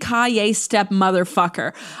yippee-ki-yay step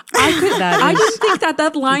motherfucker. I didn't think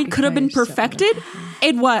that line could have been perfected.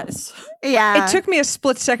 It was. Yeah. It took me a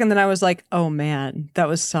split second, then I was like, oh man, that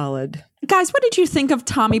was solid. Guys, what did you think of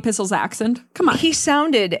Tommy Pistol's accent? Come on. He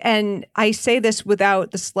sounded, and I say this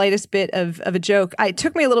without the slightest bit of a joke, it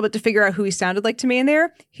took me a little bit to figure out who he sounded like to me in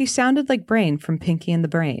there. He sounded like Brain from Pinky and the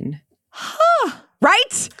Brain. Huh.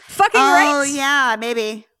 Right? Fucking right? Oh, yeah,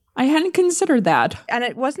 maybe. I hadn't considered that. And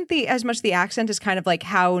it wasn't as much the accent as kind of like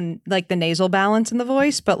how like the nasal balance in the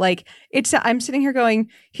voice, but like I'm sitting here going,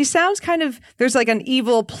 he sounds kind of, there's like an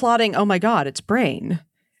evil plotting, oh my God, it's Brain.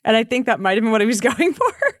 And I think that might have been what he was going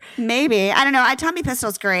for. Maybe. I don't know. Tommy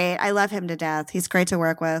Pistol's great. I love him to death. He's great to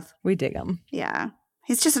work with. We dig him. Yeah.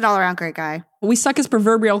 He's just an all-around great guy. We suck his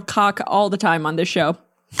proverbial cock all the time on this show.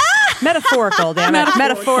 Metaphorical, damn it.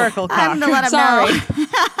 Metaphorical cock. I'm to let him Sorry.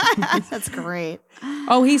 know. That's great.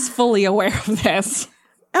 Oh, he's fully aware of this.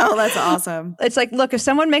 Oh, that's awesome. It's like, look, if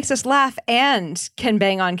someone makes us laugh and can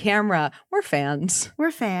bang on camera, we're fans. We're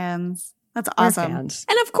fans. That's awesome. We're fans.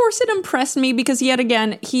 And of course it impressed me because yet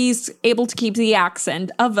again, he's able to keep the accent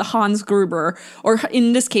of Hans Gruber, or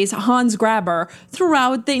in this case, Hans Grabber,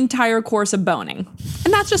 throughout the entire course of boning.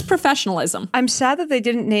 And that's just professionalism. I'm sad that they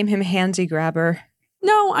didn't name him Hansy Grabber.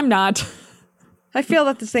 No, I'm not. I feel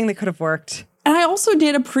that's the thing that could have worked. And I also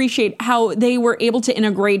did appreciate how they were able to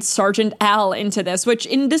integrate Sergeant Al into this, which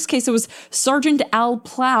in this case, it was Sergeant Al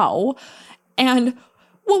Plow. And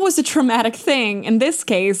what was the traumatic thing in this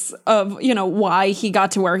case of, why he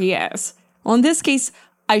got to where he is? Well, in this case,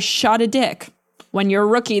 I shot a dick. When you're a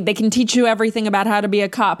rookie, they can teach you everything about how to be a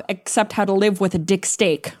cop except how to live with a dick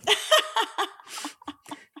steak.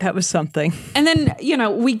 That was something. And then,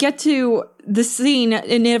 we get to the scene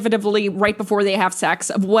inevitably right before they have sex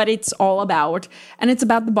of what it's all about. And it's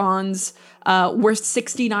about the bonds worth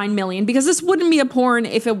 $69 million, because this wouldn't be a porn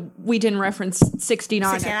if we didn't reference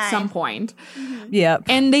 69 at some point. Mm-hmm. Yeah.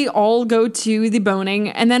 And they all go to the boning.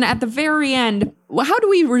 And then at the very end, how do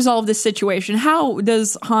we resolve this situation? How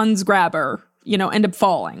does Hans grab her, end up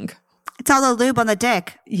falling? It's all the lube on the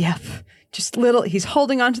dick. Yep. Just he's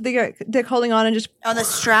holding on to the dick, holding on and just... On the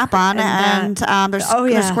strap on, and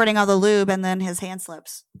they're squirting all the lube, and then his hand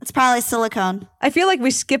slips. It's probably silicone. I feel like we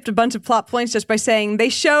skipped a bunch of plot points just by saying they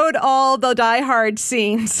showed all the Die Hard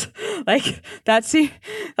scenes. Like, that scene...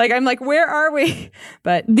 Like, I'm like, where are we?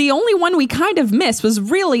 But the only one we kind of missed was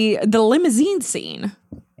really the limousine scene.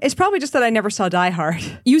 It's probably just that I never saw Die Hard.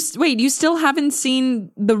 You still haven't seen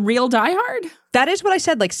the real Die Hard? That is what I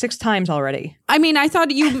said like 6 times already. I mean, I thought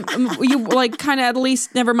you like kind of at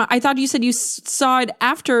least never mind. I thought you said you saw it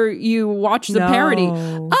after you watched the parody.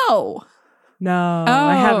 Oh. No,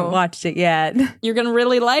 I haven't watched it yet. You're going to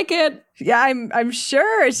really like it. Yeah, I'm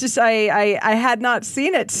sure. It's just I had not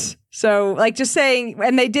seen it. So like just saying,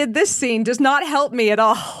 and they did this scene does not help me at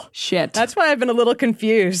all. Shit. That's why I've been a little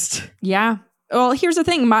confused. Yeah. Well, here's the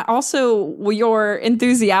thing. Your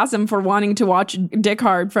enthusiasm for wanting to watch Dick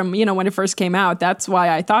Hard from, when it first came out, that's why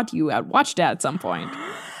I thought you had watched it at some point.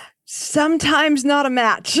 Sometimes not a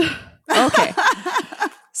match. Okay.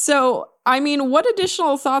 So, I mean, what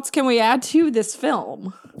additional thoughts can we add to this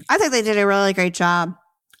film? I think they did a really great job.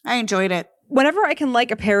 I enjoyed it. Whenever I can like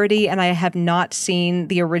a parody and I have not seen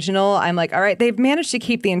the original, I'm like, all right, they've managed to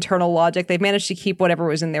keep the internal logic. They've managed to keep whatever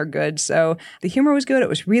was in there good. So the humor was good. It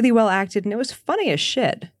was really well acted and it was funny as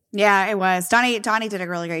shit. Yeah, it was. Donnie did a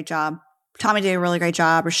really great job. Tommy did a really great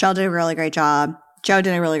job. Rochelle did a really great job. Joe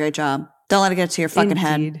did a really great job. Don't let it get to your fucking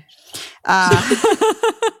head. I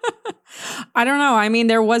don't know. I mean,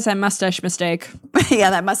 there was a mustache mistake. Yeah,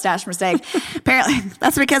 that mustache mistake. Apparently,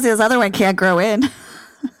 that's because his other one can't grow in.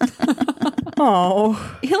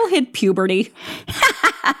 Oh, he'll hit puberty.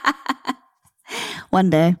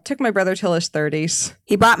 One day. Took my brother till his 30s.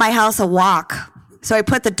 He bought my house a walk. So I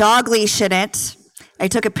put the dog leash in it. I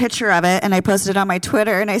took a picture of it and I posted it on my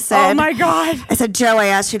Twitter and I said, oh my God. I said, Joe, I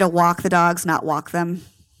asked you to walk the dogs, not walk them.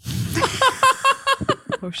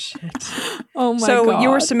 Oh, shit. Oh, my God. So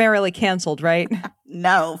you were summarily canceled, right?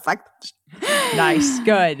 No, fuck. Nice.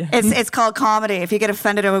 Good. It's called comedy. If you get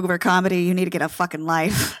offended over comedy, you need to get a fucking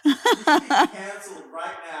life. Canceled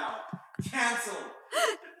right now. Canceled.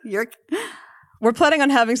 We're planning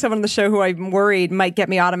on having someone on the show who I'm worried might get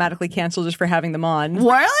me automatically canceled just for having them on.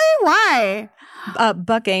 Really? Why?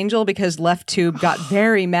 Buck Angel, because Left Tube got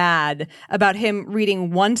very mad about him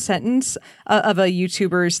reading one sentence of a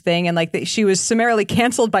YouTuber's thing, and like she was summarily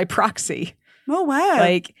canceled by proxy. Oh, wow.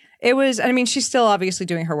 Like, it was, I mean, she's still obviously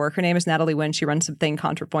doing her work. Her name is Natalie Wynn. She runs something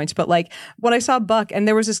ContraPoints. But like when I saw Buck, and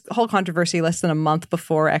there was this whole controversy less than a month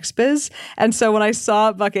before XBiz. And so when I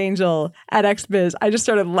saw Buck Angel at XBiz, I just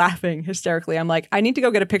started laughing hysterically. I'm like, I need to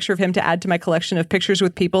go get a picture of him to add to my collection of pictures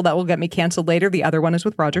with people that will get me canceled later. The other one is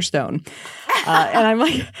with Roger Stone. And I'm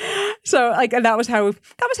like, so like, and that was how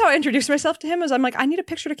I introduced myself to him. Is I'm like, I need a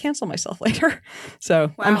picture to cancel myself later.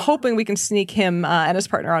 So I'm hoping we can sneak him and his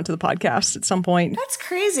partner onto the podcast at some point. That's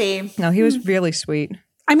crazy. No, he was really sweet.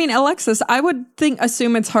 I mean, Alexis, I would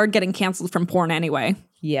assume it's hard getting canceled from porn anyway.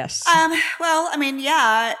 Yes. Well, I mean,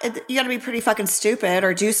 yeah, you got to be pretty fucking stupid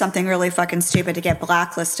or do something really fucking stupid to get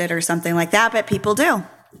blacklisted or something like that. But people do.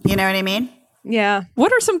 You know what I mean? Yeah.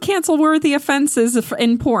 What are some cancel-worthy offenses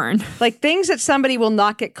in porn? Like things that somebody will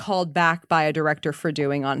not get called back by a director for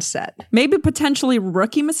doing on set. Maybe potentially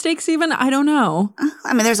rookie mistakes even? I don't know.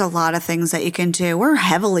 I mean, there's a lot of things that you can do. We're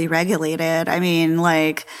heavily regulated. I mean,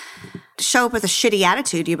 like, show up with a shitty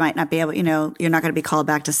attitude, you might not be able, you're not going to be called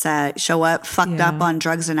back to set. Show up fucked up on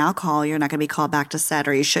drugs and alcohol, you're not going to be called back to set,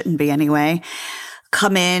 or you shouldn't be anyway.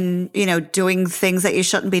 Come in, doing things that you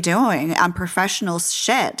shouldn't be doing, unprofessional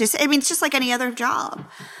shit. It's just like any other job.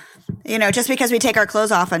 Just because we take our clothes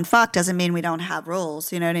off and fuck doesn't mean we don't have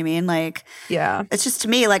rules. You know what I mean? Like, yeah. It's just to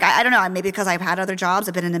me, like, I don't know. Maybe because I've had other jobs.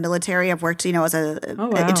 I've been in the military. I've worked, as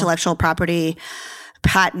a intellectual property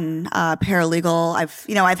patent paralegal.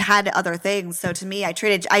 I've had other things. So to me, I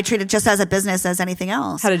treat it just as a business as anything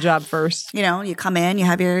else. Had a job first. You come in, you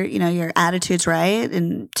have your attitudes right,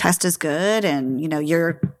 and test is good, and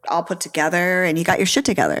you're all put together, and you got your shit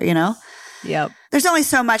together. Yep. There's only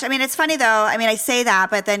so much. I mean, it's funny though. I mean, I say that,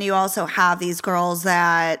 but then you also have these girls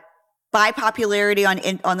that by popularity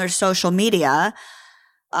on their social media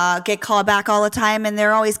get called back all the time, and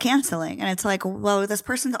they're always canceling. And it's like, well, this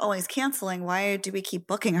person's always canceling. Why do we keep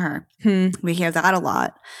booking her? We hear that a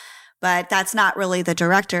lot. But that's not really the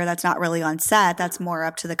director. That's not really on set. That's more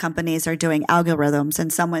up to the companies are doing algorithms,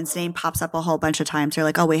 and someone's name pops up a whole bunch of times. You're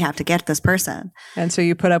like, oh, we have to get this person. And so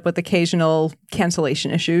you put up with occasional cancellation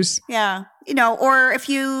issues. Yeah. Or if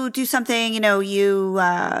you do something,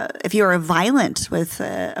 if you're violent with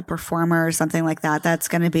a performer or something like that, that's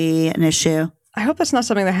going to be an issue. I hope that's not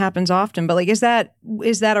something that happens often, but like, is that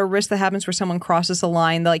a risk that happens where someone crosses a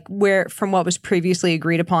line, like where from what was previously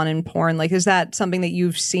agreed upon in porn? Like, is that something that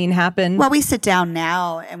you've seen happen? Well, we sit down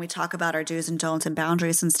now and we talk about our do's and don'ts and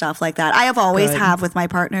boundaries and stuff like that. I have always have with my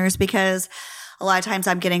partners, because a lot of times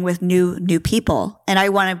I'm getting with new people, and I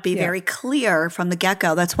want to be very clear from the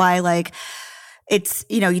get-go. That's why, like, it's,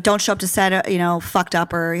 you don't show up to set, fucked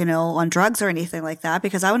up or, on drugs or anything like that,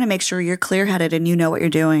 because I want to make sure you're clear-headed and you know what you're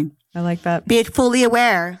doing. I like that. Be fully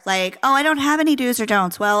aware. Like, oh, I don't have any do's or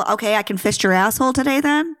don'ts. Well, okay, I can fist your asshole today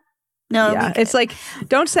then? No. Yeah, it's like,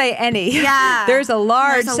 don't say any. Yeah. There's a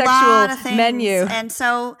large sexual menu. And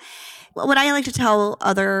so what I like to tell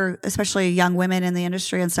other, especially young women in the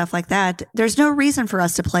industry and stuff like that, there's no reason for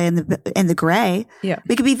us to play in the gray. Yeah.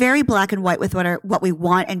 We could be very black and white with what we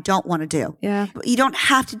want and don't want to do. Yeah. You don't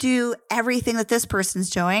have to do everything that this person's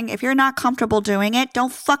doing. If you're not comfortable doing it,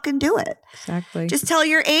 don't fucking do it. Exactly. Just tell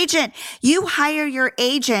your agent. You hire your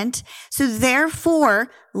agent, so therefore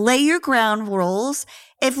lay your ground rules.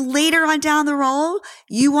 If later on down the road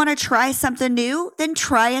you want to try something new, then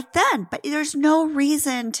try it then. But there's no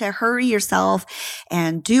reason to hurry yourself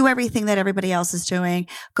and do everything that everybody else is doing.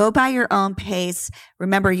 Go by your own pace.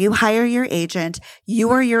 Remember, you hire your agent.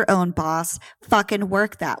 You are your own boss. Fucking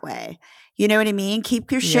work that way. You know what I mean?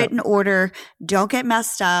 Keep your shit in order. Don't get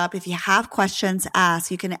messed up. If you have questions, ask.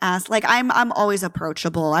 You can ask. Like, I'm always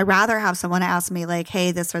approachable. I'd rather have someone ask me like,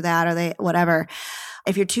 hey, this or that, or they, whatever.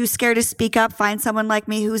 If you're too scared to speak up, find someone like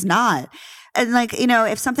me who's not. And like,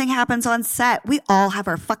 if something happens on set, we all have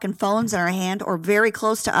our fucking phones in our hand or very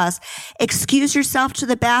close to us. Excuse yourself to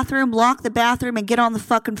the bathroom, lock the bathroom, and get on the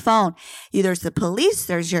fucking phone. There's the police,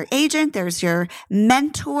 there's your agent, there's your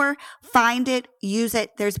mentor. Find it, use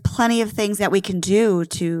it. There's plenty of things that we can do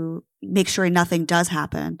to make sure nothing does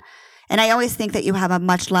happen. And I always think that you have a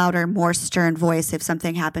much louder, more stern voice if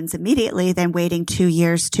something happens immediately than waiting 2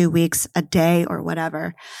 years, 2 weeks, a day, or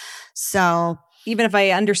whatever. So even if I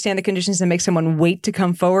understand the conditions that make someone wait to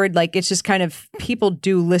come forward, like, it's just kind of, people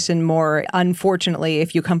do listen more, unfortunately,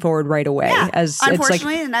 if you come forward right away. Yeah,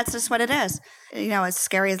 unfortunately, it's and that's just what it is. As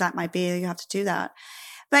scary as that might be, you have to do that.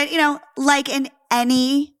 But, like in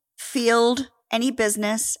any field, any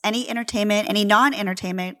business, any entertainment, any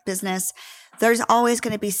non-entertainment business, there's always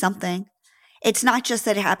going to be something. It's not just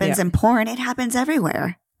that it happens in porn. It happens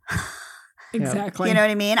everywhere. Exactly. You know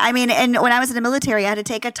what I mean? And when I was in the military, I had to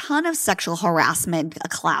take a ton of sexual harassment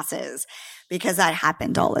classes because that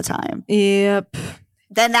happened all the time. Yep.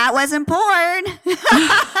 Then that wasn't porn.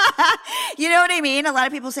 You know what I mean? A lot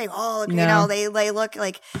of people say, they look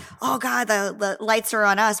like, oh God, the lights are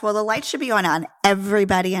on us. Well, the lights should be on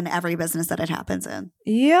everybody in every business that it happens in.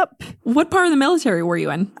 Yep. What part of the military were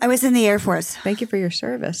you in? I was in the Air Force. Thank you for your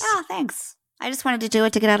service. Oh, thanks. I just wanted to do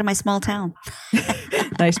it to get out of my small town.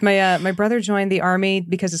 Nice. My brother joined the Army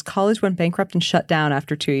because his college went bankrupt and shut down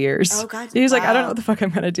after 2 years. Oh, God. He was like, I don't know what the fuck I'm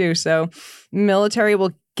going to do. So military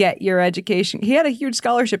will get your education. He had a huge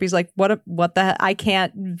scholarship. He's like, what the heck? I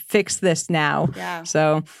can't fix this now. Yeah.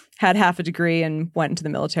 So had half a degree and went into the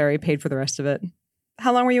military, paid for the rest of it.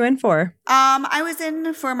 How long were you in for? I was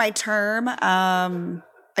in for my term.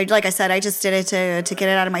 Like I said, I just did it to get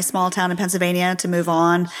it out of my small town in Pennsylvania to move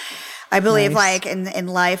on. I believe like in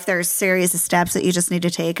life, there's series of steps that you just need to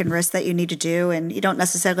take and risks that you need to do. And you don't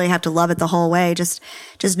necessarily have to love it the whole way. Just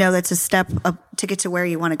know that's a step up to get to where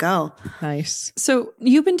you want to go. Nice. So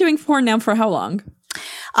you've been doing porn now for how long?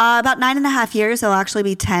 About 9.5 years. It'll actually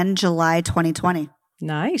be 10 July 2020.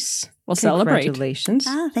 Nice. Well, celebrate. Congratulations.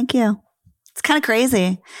 Thank you. It's kind of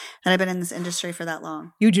crazy that I've been in this industry for that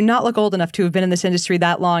long. You do not look old enough to have been in this industry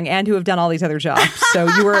that long and to have done all these other jobs. So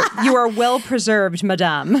you are well preserved,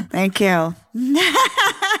 madame. Thank you.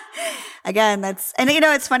 again, it's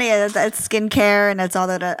funny. It's skincare and it's all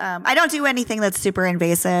that. I don't do anything that's super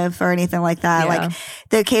invasive or anything like that. Yeah. Like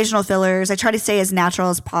the occasional fillers. I try to stay as natural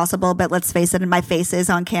as possible, but let's face it, my face is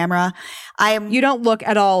on camera. You don't look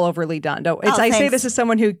at all overly done. No, I say this as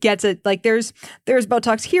someone who gets it. Like there's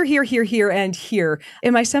Botox here, and here.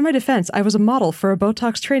 In my semi-defense, I was a model for a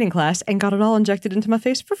Botox training class and got it all injected into my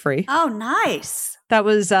face for free. Oh, nice. That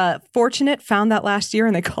was fortunate. Found that last year,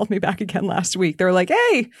 and they called me back again last week. They were like,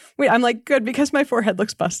 "Hey, wait." I'm like, "Good," because my forehead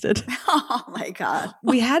looks busted. Oh my God.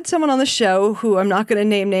 We had someone on the show who I'm not going to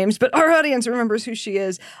name names, but our audience remembers who she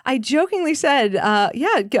is. I jokingly said,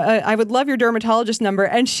 I would love your dermatologist number.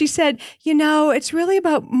 And she said, it's really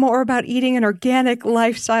more about eating an organic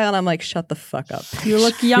lifestyle. And I'm like, shut the fuck up. You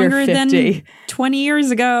look younger than 20 years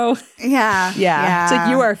ago. Yeah. It's like,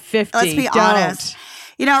 you are 50. Let's be Don't. honest.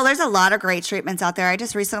 There's a lot of great treatments out there. I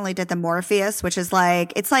just recently did the Morpheus, which is I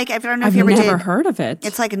don't know if you ever did. I've never heard of it.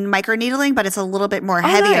 It's like microneedling, but it's a little bit more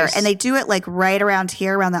heavier. Nice. And they do it like right around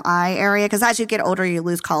here, around the eye area. Because as you get older, you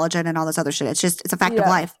lose collagen and all this other shit. It's a fact of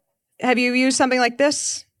life. Have you used something like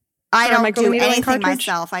this? I don't do microneedling anything cartridge?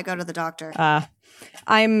 myself. I go to the doctor.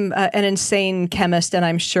 I'm an insane chemist, and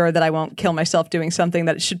I'm sure that I won't kill myself doing something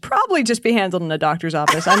that should probably just be handled in a doctor's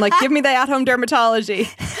office. I'm like, give me the at-home dermatology.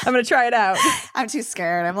 I'm going to try it out. I'm too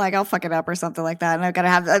scared. I'm like, I'll fuck it up or something like that. And I've got to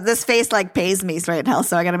have this face like pays me right now,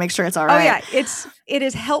 so I got to make sure it's all right. Oh yeah, it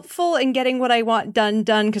is helpful in getting what I want done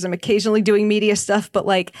because I'm occasionally doing media stuff, but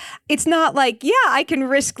like it's not like I can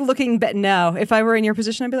risk looking but no. If I were in your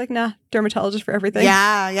position, I'd be like, nah, dermatologist for everything.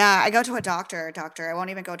 Yeah. I go to a doctor. I won't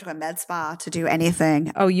even go to a med spa to do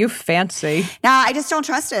anything. Oh, you fancy. No, I just don't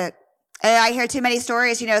trust it. I hear too many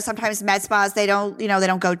stories. Sometimes med spas, they don't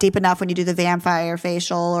go deep enough when you do the vampire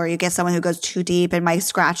facial, or you get someone who goes too deep and might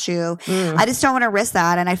scratch you. I just don't want to risk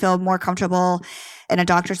that. And I feel more comfortable in a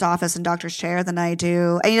doctor's office and doctor's chair than I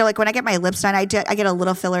do. And like when I get my lips done, I get a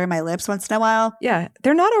little filler in my lips once in a while. Yeah,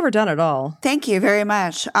 they're not overdone at all. Thank you very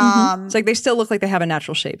much. It's like they still look like they have a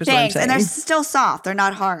natural shape, is what I'm saying. And they're still soft. They're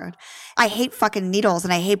not hard. I hate fucking needles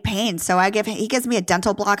and I hate pain. So he gives me a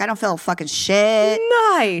dental block. I don't feel fucking shit.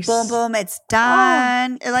 Nice. Boom, boom. It's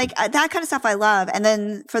done. Like that kind of stuff I love. And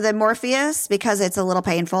then for the Morpheus, because it's a little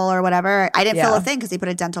painful or whatever, I didn't feel a thing because he put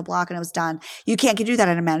a dental block and it was done. You can't do that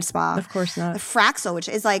in a med spa. Of course not. The Fraxel, which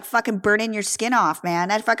is like fucking burning your skin off, man.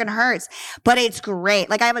 That fucking hurts. But it's great.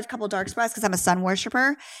 Like I have a couple dark spots because I'm a sun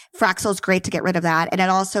worshiper. Fraxel's great to get rid of that. And it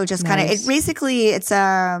also just kind of, it's a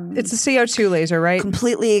CO2 laser, right?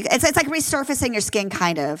 Completely. It's like resurfacing your skin,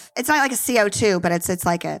 kind of. It's not like a CO2, but it's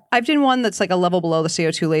like it. I've done one that's like a level below the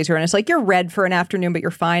CO2 laser, and it's like you're red for an afternoon, but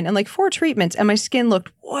you're fine. And like 4 treatments, and my skin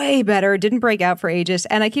looked way better. Didn't break out for ages.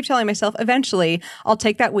 And I keep telling myself, eventually, I'll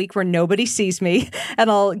take that week where nobody sees me, and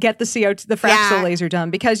I'll get the Fraxel laser done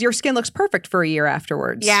because your skin looks perfect for a year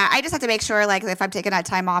afterwards. Yeah, I just have to make sure, like, if I'm taking that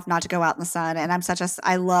time off, not to go out in the sun. And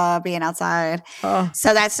I love being outside. Oh.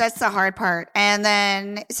 So that's the hard part. And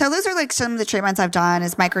then, so those are like some of the treatments I've done: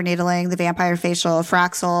 is microneedling, the vampire facial,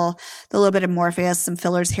 Fraxel, the little bit of Morpheus, some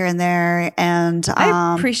fillers here and there. And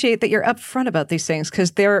I appreciate that you're upfront about these things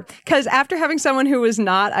because after having someone who was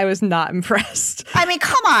not, I was not impressed. I mean,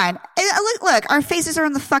 come on. Look, our faces are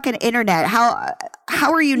on the fucking internet.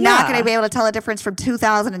 How are you not going to be able to tell a difference from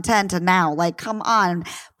 2010 to now? Like, come on.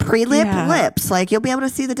 Pre-lip lips. Like, you'll be able to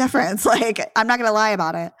see the difference. Like, I'm not going to lie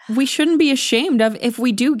about it. We shouldn't be ashamed of if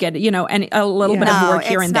we do get, a little bit of work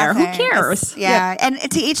here and there. Nothing. Who cares? And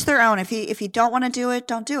to each their own. If you don't want to do it,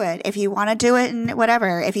 don't do it. If you want to do it, and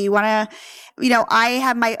whatever. If you want to, I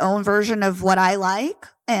have my own version of what I like.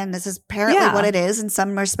 And this is apparently what it is in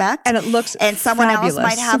some respect. And it looks And someone fabulous. else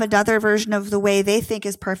might have another version of the way they think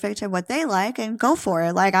is perfect and what they like, and go for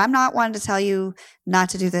it. Like, I'm not one to tell you not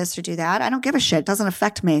to do this or do that. I don't give a shit. It doesn't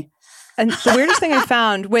affect me. And the weirdest thing I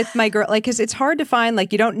found with my girl, like, because it's hard to find,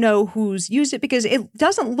 like, you don't know who's used it because it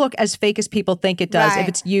doesn't look as fake as people think it does if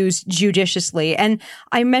it's used judiciously. And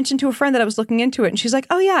I mentioned to a friend that I was looking into it, and she's like,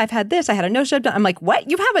 "Oh yeah, I've had this. I had a nose job done." I'm like, "What?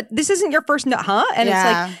 This isn't your first nose, huh?" And it's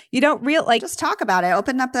like, you don't just talk about it.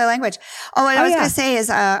 Open up the language. Oh, what I was going to say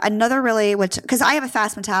is another because I have a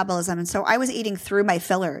fast metabolism, and so I was eating through my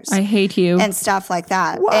fillers. I hate you. And stuff like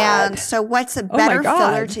that. What? And so what's a better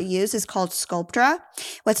filler to use is called Sculptra.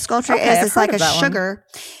 What Sculptra is, it's like a sugar,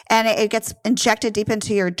 and it gets injected deep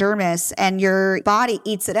into your dermis, and your body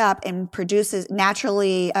eats it up and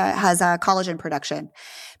naturally has a collagen production.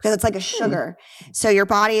 Because it's like a sugar. So your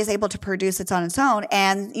body is able to produce it on its own,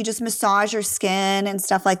 and you just massage your skin and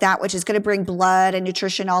stuff like that, which is going to bring blood and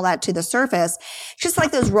nutrition, all that to the surface. Just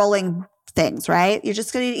like those rolling things, right? You're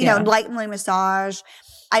just going to, lightly massage.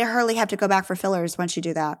 I hardly have to go back for fillers once you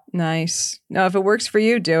do that. Nice. No, if it works for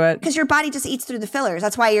you, do it. Because your body just eats through the fillers.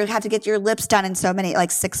 That's why you have to get your lips done in so many,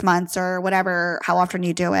 like 6 months or whatever, how often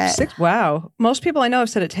you do it. Wow. Most people I know have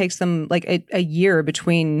said it takes them like a year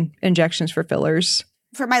between injections for fillers.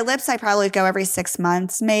 For my lips, I probably go every 6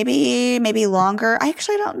 months, maybe longer. I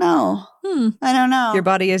actually don't know. I don't know. Your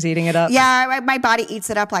body is eating it up. Yeah, my body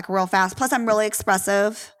eats it up like real fast. Plus, I'm really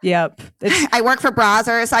expressive. Yep. I work for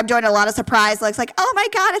Brazzers. So I'm doing a lot of surprise looks like, oh my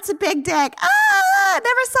God, it's a big dick. I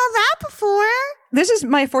never saw that before. This is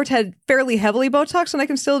my forehead fairly heavily Botox, and I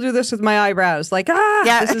can still do this with my eyebrows. Like,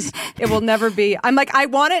 it will never be. I'm like, I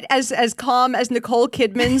want it as calm as Nicole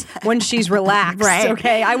Kidman's when she's relaxed. Right.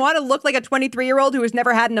 Okay. I want to look like a 23-year-old who has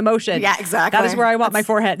never had an emotion. Yeah, exactly. That is where I want my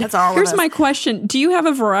forehead. That's all. Here's my question. Do you have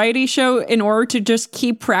a variety show in order to just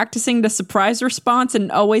keep practicing the surprise response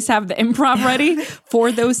and always have the improv ready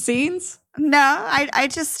for those scenes? No, I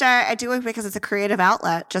just I do it because it's a creative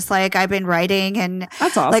outlet. Just like I've been writing, and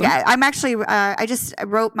that's awesome. Like I'm actually I just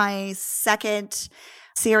wrote my second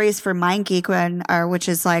series for Mind Geek, which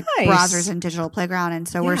is like Brazzers and Digital Playground, and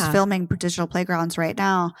so we're filming Digital Playgrounds right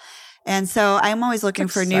now. And so I'm always looking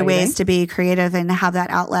for new ways to be creative and have that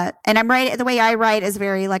outlet. And I'm writing, the way I write is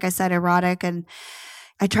very, like I said, erotic, and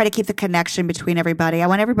I try to keep the connection between everybody. I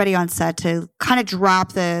want everybody on set to kind of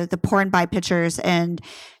drop the porn by pictures and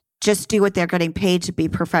just do what they're getting paid to be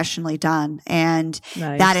professionally done. And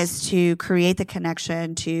that is to create the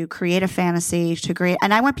connection, to create a fantasy,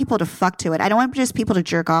 and I want people to fuck to it. I don't want just people to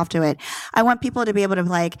jerk off to it. I want people to be able to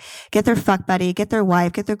like get their fuck buddy, get their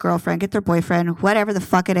wife, get their girlfriend, get their boyfriend, whatever the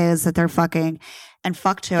fuck it is that they're fucking, and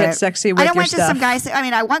fuck to it. Get sexy with your I don't want stuff. just some guys. I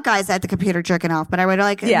mean, I want guys at the computer jerking off, but I would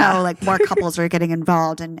like know like more couples are getting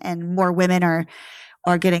involved and more women are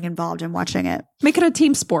getting involved in watching it. Make it a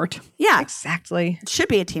team sport. Yeah. Exactly. It should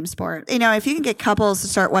be a team sport. You know, if you can get couples to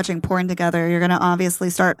start watching porn together, you're going to obviously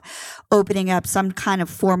start opening up some kind of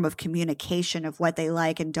form of communication of what they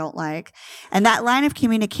like and don't like. And that line of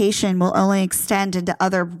communication will only extend into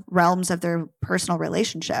other realms of their personal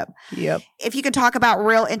relationship. Yep. If you can talk about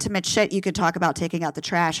real intimate shit, you could talk about taking out the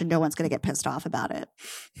trash and no one's going to get pissed off about it.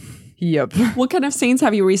 Yep. What kind of scenes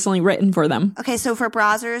have you recently written for them? Okay, so for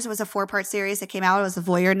Brazzers, it was a 4-part series that came out. It was The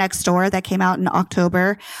Voyeur Next Door that came out in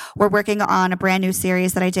October. We're working on a brand new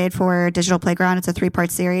series that I did for Digital Playground. It's a 3-part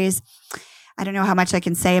series. I don't know how much I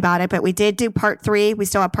can say about it, but we did do part 3. We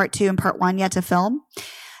still have part 2 and part 1 yet to film.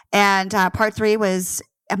 And part 3 was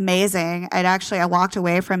amazing. I walked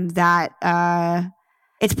away from that.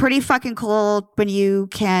 It's pretty fucking cool when you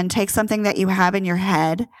can take something that you have in your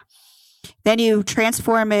head, then you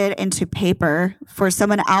transform it into paper for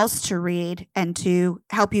someone else to read and to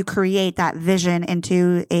help you create that vision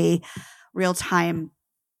into a real-time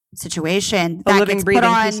situation that gets put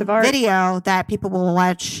on video that people will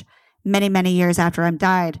watch many, many years after I'm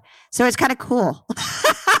died. So it's kind of cool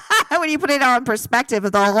when you put it on perspective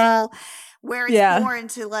of the whole where it's more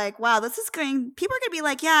into like, wow, people are going to be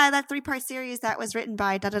like, yeah, that 3-part series that was written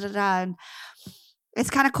by da-da-da-da. And it's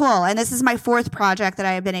kind of cool. And this is my 4th project that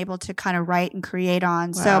I have been able to kind of write and create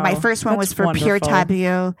on. Wow, so my first one was for Pure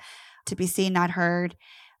Taboo, to be seen, not heard.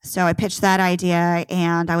 So I pitched that idea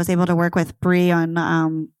and I was able to work with Brie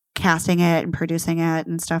on casting it and producing it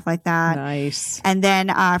and stuff like that. Nice. And then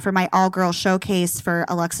for my all-girl showcase for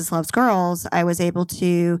Alexis Loves Girls, I was able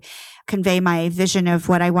to convey my vision of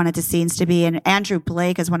what I wanted the scenes to be. And Andrew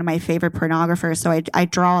Blake is one of my favorite pornographers, so I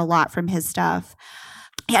draw a lot from his stuff.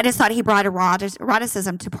 I just thought he brought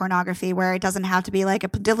eroticism to pornography where it doesn't have to be like a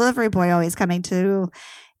delivery boy always coming to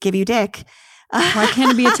give you dick. Why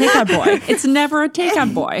can't it be a takeout boy? It's never a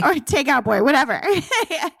takeout boy. Or a takeout boy, whatever.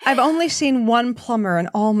 I've only seen one plumber in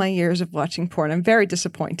all my years of watching porn. I'm very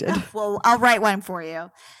disappointed. Well, I'll write one for you.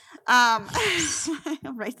 I'll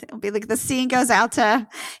it'll be like the scene goes out to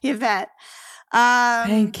Yvette.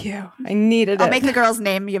 Thank you. I needed it. I'll make the girl's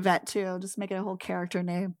name Yvette too. I'll just make it a whole character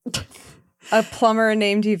name. A plumber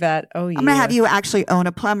named Yvette. Oh, yeah. I'm going to have you actually own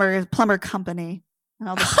a plumber company. And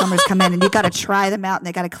all the plumbers come in and you got to try them out and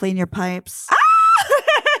they got to clean your pipes.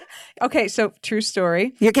 Okay, so true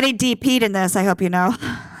story. You're getting DP'd in this, I hope you know.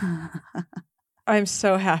 I'm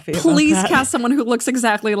so happy about Please that. cast someone who looks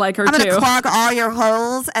exactly like her, I'm going too. to clog all your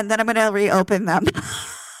holes and then I'm going to reopen them.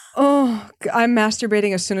 Oh, I'm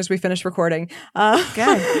masturbating as soon as we finish recording.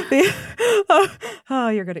 Good. Oh,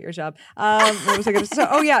 you're good at your job. What was I going to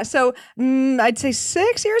say? So I'd say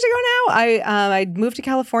 6 years ago now, I moved to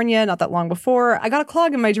California not that long before. I got a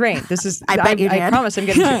clog in my drain. This is, I bet you did. I promise I'm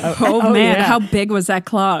getting to Oh, man, yeah. how big was that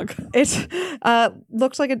clog? It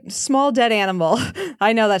looks like a small dead animal.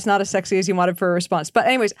 I know that's not as sexy as you wanted for a response. But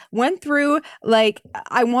anyways, went through like,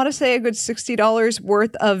 I want to say a good $60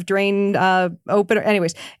 worth of drain opener.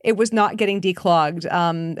 Anyways, it was not getting declogged.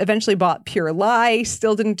 Eventually bought Pure Lye,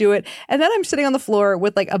 still didn't do it. And then I'm sitting on the floor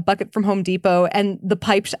with like a bucket from Home Depot, and the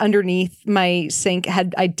pipes underneath my sink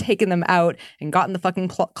I'd taken them out and gotten the fucking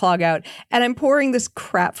clog out. And I'm pouring this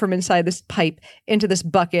crap from inside this pipe into this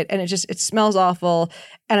bucket, and it smells awful.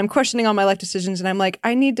 And I'm questioning all my life decisions, and I'm like,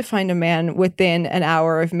 I need to find a man within an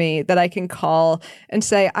hour of me that I can call and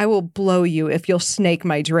say, I will blow you if you'll snake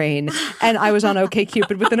my drain. And I was on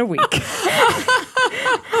OkCupid within a week.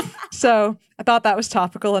 So I thought that was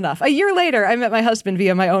topical enough. A year later, I met my husband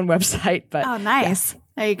via my own website. But Oh, nice. Yeah.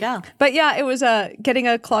 There you go. But yeah, it was getting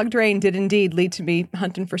a clogged drain did indeed lead to me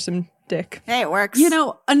hunting for some dick. Hey, it works. You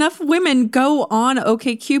know, enough women go on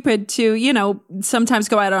OkCupid to, sometimes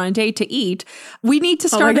go out on a date to eat. We need to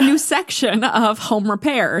start a new section of home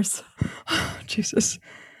repairs. Jesus.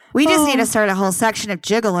 We just need to start a whole section of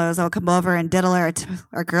gigolos that'll come over and diddle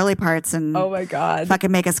our girly parts and oh my God,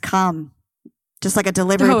 fucking make us come. Just like a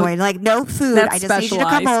delivery boy. Like, no food. I just need you to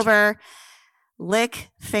come over, lick,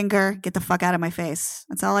 finger, get the fuck out of my face.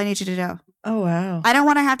 That's all I need you to do. Oh, wow. I don't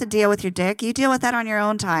want to have to deal with your dick. You deal with that on your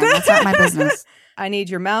own time. That's not my business. I need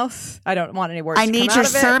your mouth. I don't want any words. I need your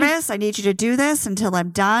service. I need you to do this until I'm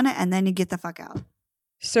done, and then you get the fuck out.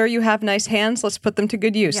 Sir, you have nice hands. Let's put them to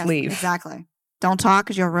good use. Yes, Leave. Exactly. Don't talk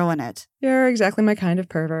because you'll ruin it. You're exactly my kind of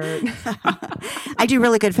pervert. I do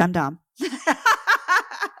really good femdom.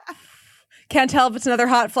 Can't tell if it's another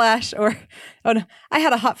hot flash or, oh no, I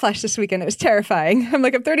had a hot flash this weekend. It was terrifying. I'm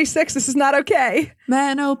like, I'm 36. This is not okay.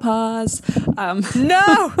 Menopause.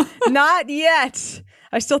 No, not yet.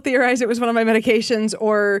 I still theorize it was one of my medications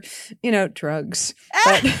or, drugs.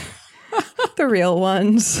 But the real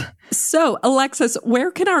ones. So, Alexis,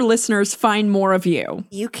 where can our listeners find more of you?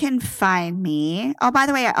 You can find me. Oh, by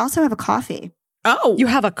the way, I also have a coffee. Oh. You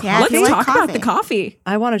have a coffee? Yeah, Let's talk about the coffee.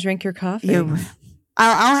 I want to drink your coffee.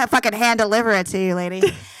 I'll have fucking hand deliver it to you, lady.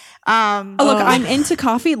 Look, I'm into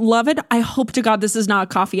coffee. Love it. I hope to God this is not a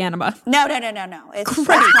coffee enema. No. It's coffee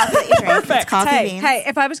that you drink. Perfect. It's coffee beans. Hey,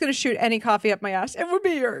 if I was going to shoot any coffee up my ass, it would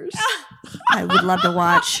be yours. I would love to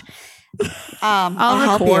watch. I'll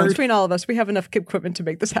help you. Between all of us, we have enough equipment to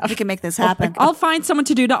make this happen. We can make this happen. I'll find someone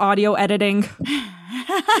to do the audio editing.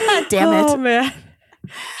 Damn it. Oh, man.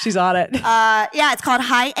 She's on it. Yeah, it's called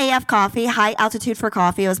High AF Coffee, High Altitude for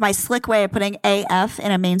Coffee. It was my slick way of putting AF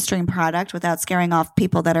in a mainstream product without scaring off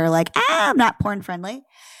people that are like, I'm not porn friendly.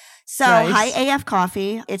 So Nice. High AF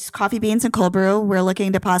Coffee, it's coffee beans and cold brew. We're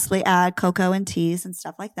looking to possibly add cocoa and teas and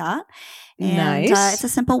stuff like that. And Nice. it's a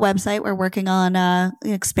simple website. We're working on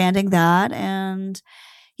expanding that. And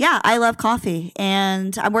yeah, I love coffee.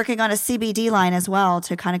 And I'm working on a CBD line as well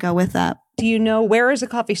to kind of go with that. Do you know where is the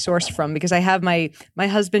coffee sourced from? Because I have my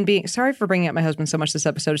husband being, sorry for bringing up my husband so much this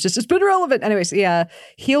episode. It's been relevant. Anyways, yeah,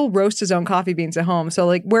 he'll roast his own coffee beans at home. So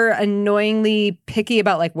like we're annoyingly picky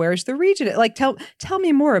about like where's the region? Like tell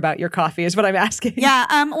me more about your coffee is what I'm asking. Yeah,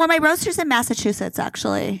 well, my roaster's in Massachusetts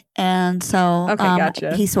actually, and so Okay,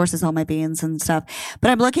 gotcha. he sources all my beans and stuff. But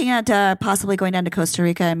I'm looking at possibly going down to Costa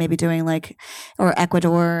Rica and maybe doing or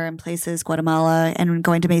Ecuador and places, Guatemala, and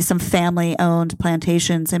going to maybe some family-owned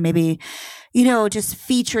plantations and maybe, just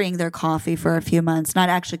featuring their coffee for a few months, not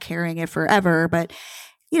actually carrying it forever, but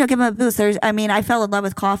give them a boost. I fell in love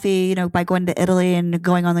with coffee, by going to Italy and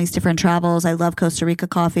going on these different travels. I love Costa Rica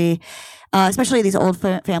coffee, especially these old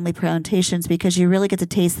family plantations, because you really get to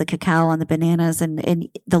taste the cacao on the bananas and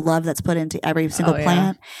the love that's put into every single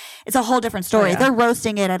plant. It's a whole different story. Oh, yeah. They're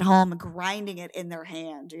roasting it at home, grinding it in their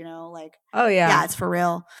hand, Oh yeah. Yeah, it's for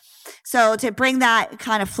real. So to bring that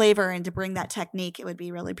kind of flavor and to bring that technique, it would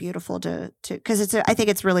be really beautiful because I think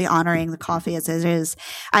it's really honoring the coffee as it is.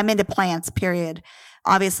 I'm into plants, period.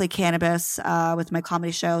 Obviously cannabis with my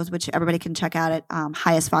comedy shows, which everybody can check out at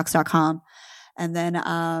highestfox.com. And then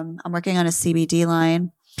I'm working on a CBD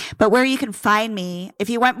line. But where you can find me,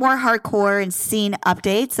 if you want more hardcore and scene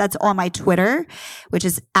updates, that's on my Twitter, which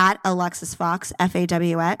is at Alexis Fawx,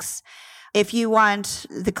 FAWX. If you want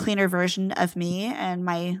the cleaner version of me and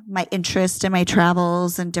my interest and my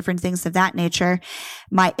travels and different things of that nature,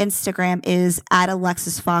 my Instagram is at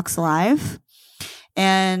Alexis Fawx Live.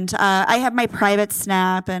 And I have my private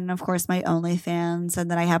Snap and, of course, my OnlyFans. And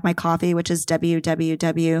then I have my coffee, which is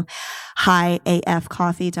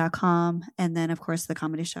www.highafcoffee.com. And then, of course, the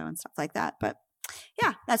comedy show and stuff like that. But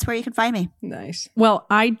yeah, that's where you can find me. Nice. Well,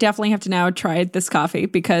 I definitely have to now try this coffee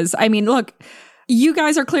because, I mean, look, you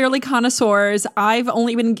guys are clearly connoisseurs. I've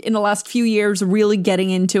only been in the last few years really getting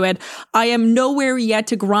into it. I am nowhere yet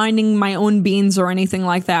to grinding my own beans or anything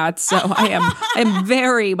like that. So I'm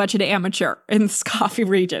very much an amateur in this coffee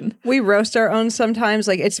region. We roast our own sometimes.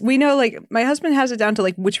 Like we know, like my husband has it down to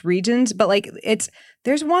like which regions, but like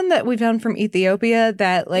there's one that we found from Ethiopia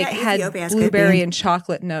that like had blueberry and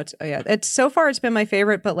chocolate notes. Oh yeah. So far it's been my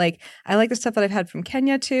favorite, but like I like the stuff that I've had from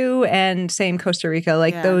Kenya too, and same Costa Rica,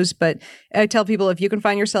 like those. But I tell people if you can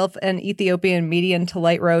find yourself an Ethiopian medium to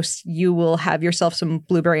light roast, you will have yourself some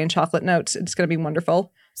blueberry and chocolate notes. It's going to be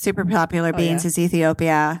wonderful. Super popular beans is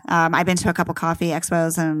Ethiopia. I've been to a couple coffee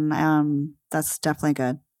expos and that's definitely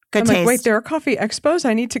good. Good taste. Like, wait, there are coffee expos?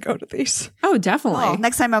 I need to go to these. Oh, definitely. Well,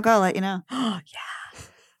 next time I'll go, let you know. Yeah.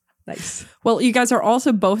 Nice. Well, you guys are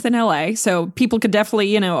also both in LA, so people could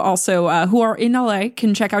definitely, also who are in LA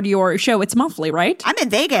can check out your show. It's monthly, right? I'm in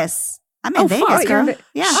Vegas. I'm in Vegas, girl.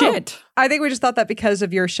 Yeah. Shit. I think we just thought that because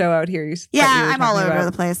of your show out here. I'm all over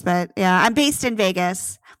the place, but yeah, I'm based in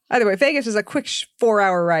Vegas. Either way, Vegas is a quick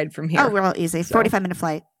 4-hour ride from here. Oh, real easy. 45-minute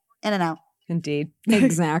flight. In and out. Indeed.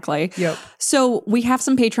 Exactly. Yep. So we have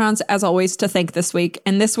some patrons, as always, to thank this week.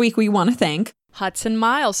 And this week we want to thank Hudson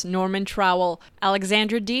Miles, Norman Trowell,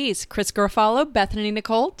 Alexandra Dees, Chris Garofalo, Bethany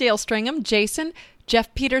Nicole, Dale Stringham, Jason,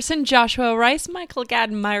 Jeff Peterson, Joshua Rice, Michael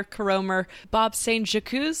Gadmeyer Karomer, Bob St.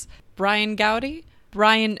 Jacques, Brian Gowdy,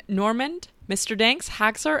 Brian Normand, Mr. Danks,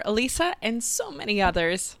 Haxor, Elisa, and so many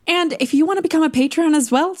others. And if you want to become a patron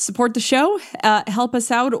as well, support the show, help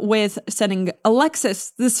us out with sending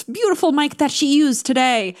Alexis this beautiful mic that she used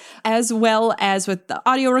today, as well as with the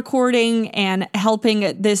audio recording and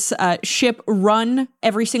helping this ship run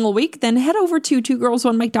every single week, then head over to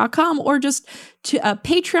twogirls1mic.com or just to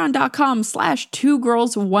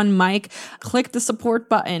patreon.com/twogirls1mic. Click the support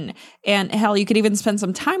button. And hell, you could even spend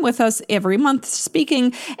some time with us every month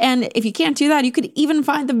speaking. And if you can't do that, you could even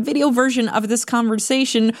find the video version of this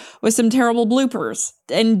conversation with some terrible bloopers.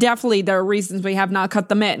 And definitely there are reasons we have not cut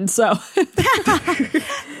them in. So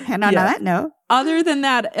and on that note, other than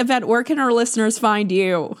that, Yvette, where can our listeners find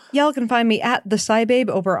you? Y'all can find me at the SciBabe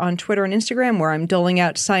over on Twitter and Instagram, where I'm doling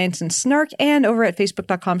out science and snark, and over at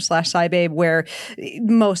facebook.com/SciBabe, where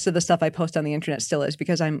most of the stuff I post on the internet still is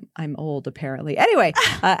because I'm old, apparently. Anyway,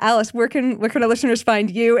 Alice, where can our listeners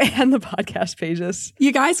find you and the podcast pages?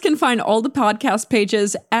 You guys can find all the podcast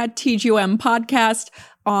pages at TGOM Podcast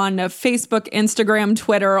on Facebook, Instagram,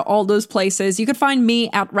 Twitter, all those places. You could find me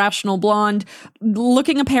at Rational Blonde,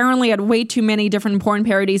 looking apparently at way too many different porn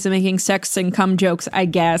parodies and making sex and cum jokes, I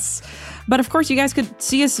guess. But of course, you guys could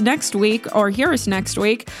see us next week or hear us next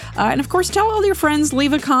week. And of course, tell all your friends,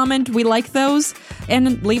 leave a comment. We like those.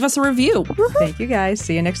 And leave us a review. Thank you, guys.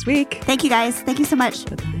 See you next week. Thank you, guys. Thank you so much.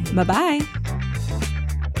 Bye-bye.